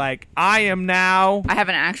people are like, I am now I have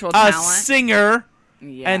an actual a talent. singer,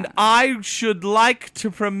 Yeah. and I should like to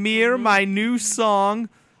premiere my new song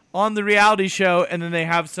on the reality show, and then they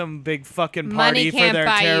have some big fucking party Money for can't their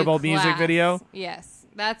buy you terrible music class. video. Yes,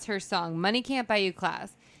 that's her song. Money can't buy you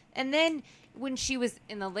class. And then when she was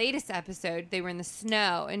in the latest episode, they were in the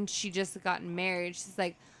snow, and she just gotten married. She's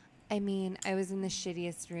like, I mean, I was in the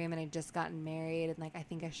shittiest room, and I just gotten married, and like I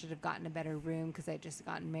think I should have gotten a better room because I just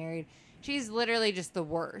gotten married. She's literally just the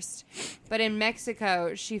worst. But in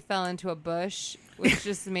Mexico, she fell into a bush, which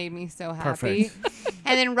just made me so happy. Perfect.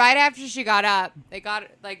 And then right after she got up, they got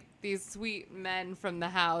like these sweet men from the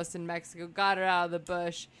house in Mexico got her out of the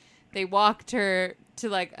bush. They walked her to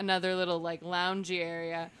like another little like loungy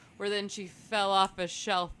area where then she fell off a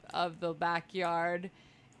shelf of the backyard,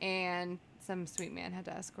 and some sweet man had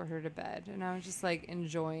to escort her to bed. And I was just like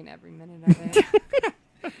enjoying every minute of it.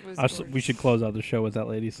 It was We should close out the show with that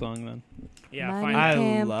lady's song then. Yeah, Money fine. I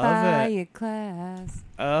can't love buy it. you class.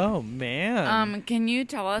 Oh man. Can you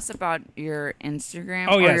tell us about your Instagram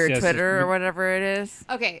Oh, or yes, your yes, Twitter yes. or whatever it is?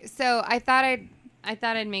 Okay, so I thought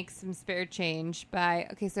I'd make some spare change by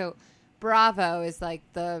so Bravo is like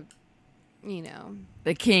the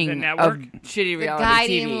The king The of network? shitty the reality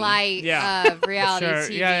guiding TV. light Yeah. of reality Sure.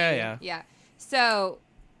 TV. Yeah. So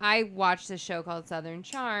I watched a show called Southern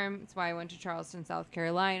Charm. That's why I went to Charleston, South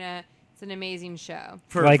Carolina. It's an amazing show.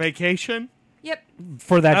 For like- vacation? Yep.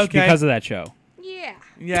 For that, Okay. because of that show. Yeah.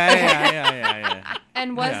 Yeah.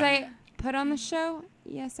 And was Yeah. I put on the show?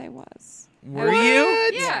 Yes, I was. Were you?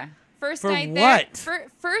 Yeah. First For night what? there.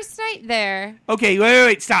 First night there. Okay,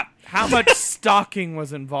 wait, stop. How much stalking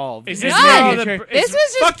was involved? Is in this making all the- sure- This was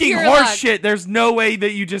just fucking pure horse luck. shit. There's no way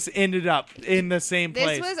that you just ended up in the same This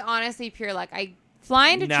place. was honestly pure luck. I fly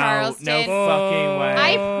into No, Charleston. no fucking way.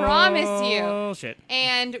 I promise you. Bullshit.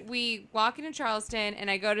 And we walk into Charleston, and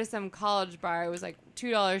I go to some college bar. It was like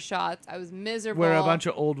 $2 shots. I was miserable. Where a bunch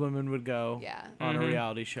of old women would go Yeah. on a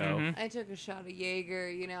reality show. I took a shot of Jaeger,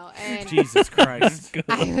 and Jesus Christ.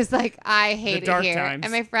 I was like, I hate it dark here. times.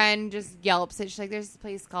 And my friend just yelps it. She's like, there's this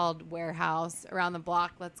place called Warehouse around the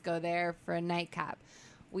block. Let's go there for a nightcap.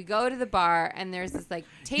 We go to the bar, and there's this like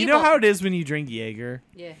table. You know how it is when you drink Jaeger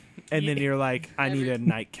Yeah. and then you're like, I need a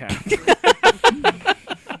nightcap.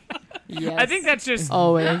 Yes. I think that's just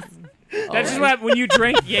always. that's just what when you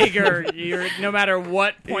drink Jaeger, you're no matter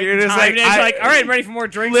what point You're in just time like, it is, I- like all right, I'm ready for more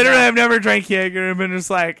drinks. Literally, now. I've never drank Jaeger and been just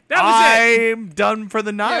like, That was it. I'm done for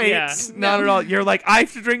the night. Yeah. Not at all. You're like, I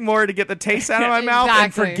have to drink more to get the taste out of my mouth and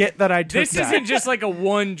Exactly. forget that I took This that. isn't just like a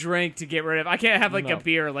one drink to get rid of. I can't have like No. a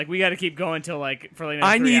beer. Like we got to keep going till like for like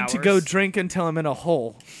another I 3 need hours. to go drink until I'm in a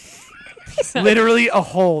hole. Literally a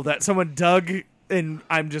hole that someone dug and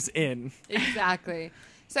I'm just in. Exactly.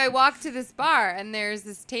 So I walk to this bar, and there's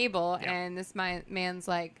this table, and this man's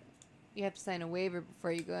like, you have to sign a waiver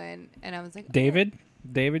before you go in. And I was like, David?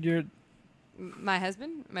 David, you're... oh, my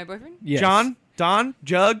husband? My boyfriend? Yes. John? Don?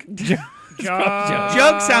 Jug?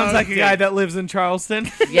 Jug sounds like a guy that lives in Charleston.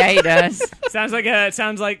 Yeah, he does. Sounds like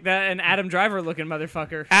an Adam Driver looking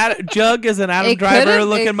motherfucker. Jug is an Adam It Driver could've-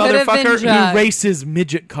 looking it could've been motherfucker Jug. who races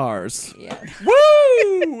midget cars. Yeah.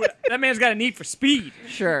 Woo! That man's got a need for speed,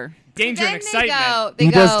 Sure. danger, and Then excitement. They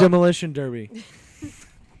He go, does demolition derby.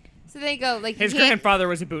 so they go like His you can't, grandfather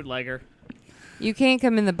was a bootlegger. you can't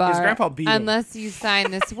come in the bar grandpa beat him. unless you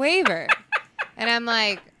sign this waiver. And I'm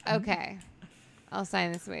like, okay, I'll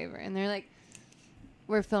sign this waiver. And they're like,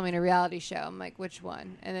 we're filming a reality show. I'm like, which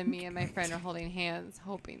one? And then me and my friend are holding hands,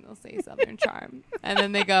 hoping they'll say Southern Charm. And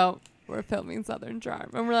then they go, we're filming Southern Charm.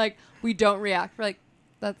 And we're like, we don't react. We're like,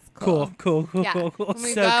 that's cool. Cool. Yeah. And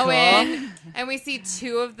we So go cool. in and we see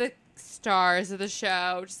two of the stars of the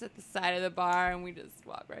show just at the side of the bar, and we just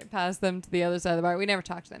walk right past them to the other side of the bar. We never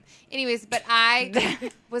talk to them. Anyways, but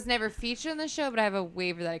I was never featured on the show, but I have a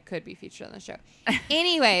waiver that I could be featured on the show.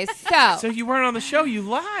 Anyways, So you weren't on the show. You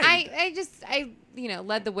lied. I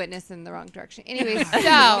led the witness in the wrong direction. Anyways,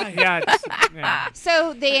 Yeah.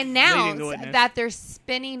 so they the announced witness. that they're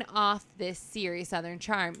spinning off this series, Southern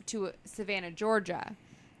Charm, to Savannah, Georgia.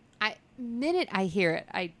 Minute I hear it,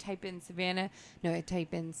 I type in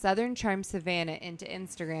Southern Charm Savannah into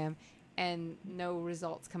Instagram, and no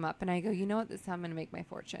results come up. And I go, you know what? This is how I'm going to make my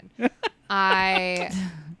fortune. I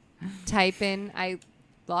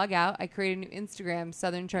log out, I create a new Instagram,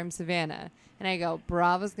 Southern Charm Savannah, and I go,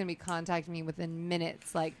 Bravo's going to be contacting me within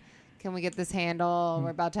minutes. Like, can we get this handle?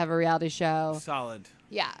 We're about to have a reality show. Solid.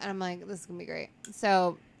 Yeah, and I'm like, this is going to be great.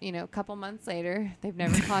 So, a couple months later, they've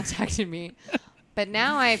never contacted me. But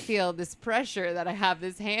now I feel this pressure that I have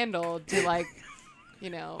this handle to,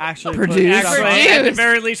 Actually, Produce. Actually, at the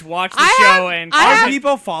very least, watch the I show have- and I Are have-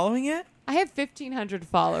 people following it? I have 1,500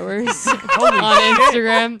 followers on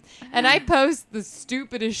Instagram, and I post the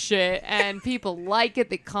stupidest shit, and people like it.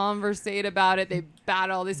 They conversate about it. They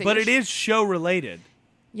battle. They say, But it is show related.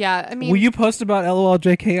 Yeah, I mean, Will you post about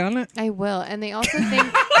LOLJK on it? I will, and they also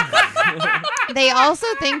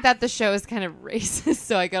think that the show is kind of racist.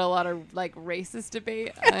 So I got a lot of racist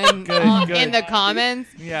debate in the comments.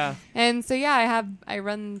 Yeah. And so yeah, I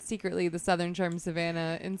run secretly the Southern Charm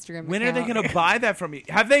Savannah Instagram. When are they account. going to buy that from you?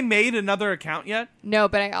 Have they made another account yet? No,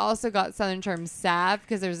 but I also got Southern Charm Sav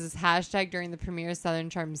because there's this hashtag during the premiere, Southern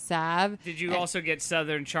Charm Sav. Did you also get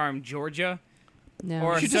Southern Charm Georgia? No,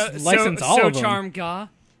 Or You should just license all so of them. Charm Ga?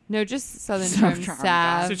 no, just Southern Charm Charm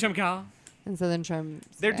Sav So Charm Ga? and Southern Charm.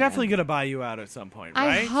 They're Savannah. definitely going to buy you out at some point, I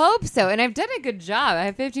right? hope so, and I've done a good job. I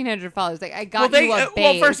have 1,500 followers. Like I got well, you a well,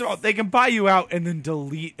 base. first of all, they can buy you out and then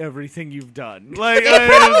delete everything you've done. Like, They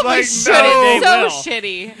probably like should. no, They It's so will.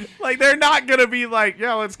 shitty. like they're not gonna be like,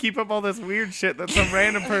 yeah, let's keep up all this weird shit that some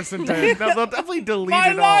random person did. No, they'll definitely delete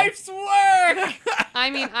it all. work! I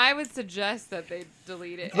mean, I would suggest that they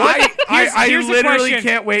delete it. I Here's the literally question.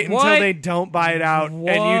 can't wait until What- they don't buy it out and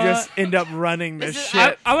you just end up running this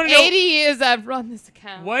shit. I want to know 80 years I've run this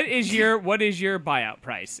account. what is your buyout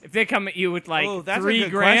price? If they come at you with like Oh, that's a $3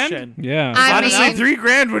 good grand, question. Yeah. Honestly, mean-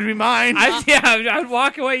 $3,000 would be mine. I'd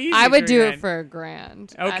walk away easy. I would do $3 it for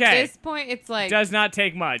 $1,000. Okay. At this point, it's like Does not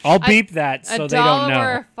take much. I'll beep that a so they don't dollar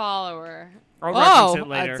know. a follower. I'll reference it Oh,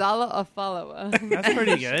 later. a dollar a follower. That's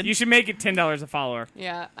pretty good. You should make it $10 a follower.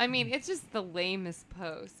 Yeah, I mean, it's just the lamest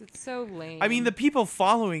post. It's so lame. I mean, the people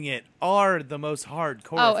following it are the most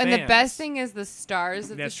hardcore. Oh, and the fans. best thing is the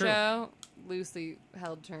stars of That's the true. show, loosely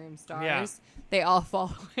held term stars, Yeah. they all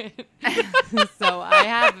follow it. So I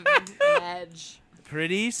have an edge.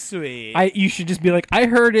 Pretty sweet. You should just be like, I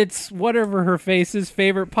heard it's whatever her face's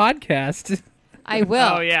favorite podcast. I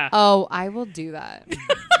will. Oh, yeah. Oh, I will do that.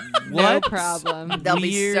 No What? problem. They'll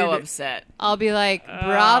be so Weird. upset. I'll be like,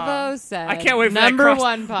 Bravo said. I can't wait for number that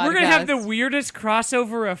one podcast. We're gonna have the weirdest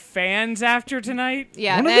crossover of fans after tonight.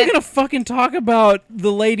 Yeah, When are and they gonna fucking talk about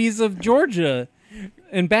the ladies of Georgia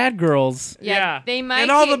and Bad Girls? Yeah. They might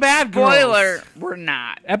and all the get- bad girls. Spoiler, we're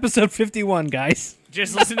not. Episode 51, guys.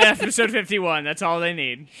 Just listen to episode 51. That's all they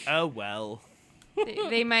need. Oh, well.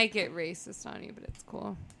 they might get racist on you, but it's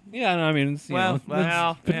cool. Yeah, no, I mean, it's, you know, it's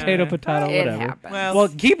well, potato, yeah. potato, It whatever. happens. Well,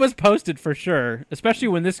 Keep us posted for sure, especially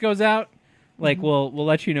when this goes out. Like, we'll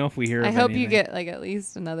let you know if we hear. I of hope you anything. get like at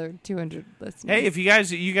least another 200 listeners. hey, if you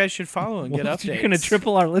guys should follow and get Well, updates. you're gonna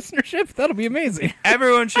triple our listenership. That'll be amazing.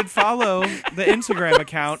 Everyone should follow the Instagram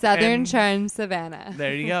account. Southern and Charm Savannah.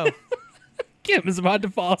 There you go. Kim is about to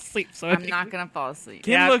fall asleep, so I'm not gonna fall asleep.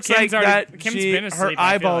 Kim Yeah, looks Kim's like already- that. Kim's She, been her asleep,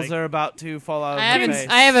 I feel eyeballs like. are about to fall out of I her face.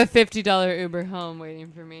 have a $50 Uber home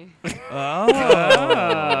waiting for me. Oh,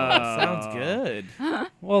 sounds good.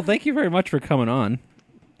 Well, thank you very much for coming on.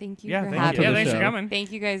 Thank you Yeah, for thank having you. Yeah, me. thanks for show. coming.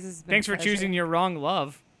 Thank you guys. It's been Thanks a for pleasure. choosing your wrong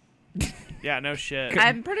love. Yeah, no shit.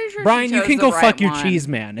 I'm pretty sure Brian, she you chose can the go right fuck your one. cheese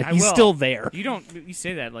man. If I he's will. still there. You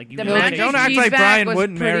say that like you The really magic Don't act cheese like vat Brian was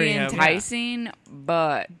wouldn't pretty marry him. enticing,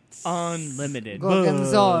 but unlimited.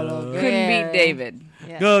 Gorgonzola. couldn't beat David.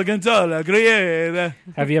 Yeah. Gorgonzola, Gruyere.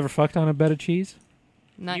 Have you ever fucked on a bed of cheese?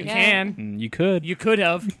 Not You yet. can. You could. You could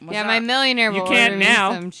have. What's Yeah, up? my millionaire You will can't order me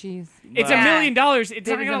now. some cheese. It's Yeah. $1 million. It's not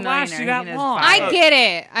David's going a to last you millionaire. that He can long. just buy I get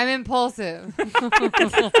it. I'm impulsive.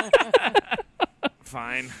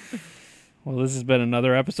 Fine. Well, this has been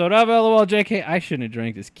another episode of LOLJK. I shouldn't have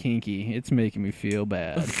drank this kinky. It's making me feel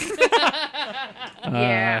bad.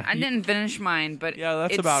 Yeah, I didn't finish mine, but Yeah,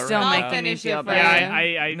 that's it's about still right. I'll making me finish it feel for bad.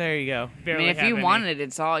 Yeah, I There you go. I barely mean, if have you any. want it,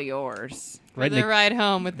 it's all yours. For the ride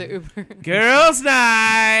home with the Uber. Girls'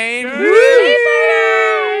 night.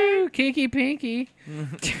 Woo! Kinky Pinky.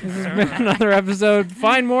 This has been another episode.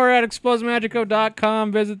 Find more at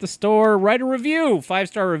explosemagico.com. Visit the store. Write a review.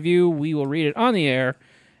 5-star review. We will read it on the air.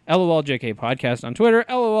 LOLJK Podcast on Twitter.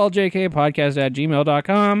 LOLJK Podcast at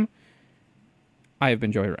gmail.com. I have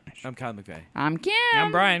been Joey Reinish. I'm Kyle McVeigh. I'm Kim.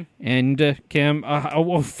 I'm Brian. And Kim,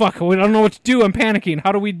 oh, fuck. We don't know what to do. I'm panicking.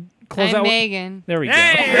 How do we close I'm out? Megan. There we go.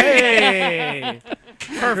 Hey!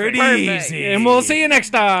 Perfect. Pretty easy. And we'll see you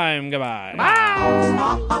next time. Goodbye.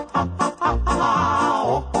 Bye.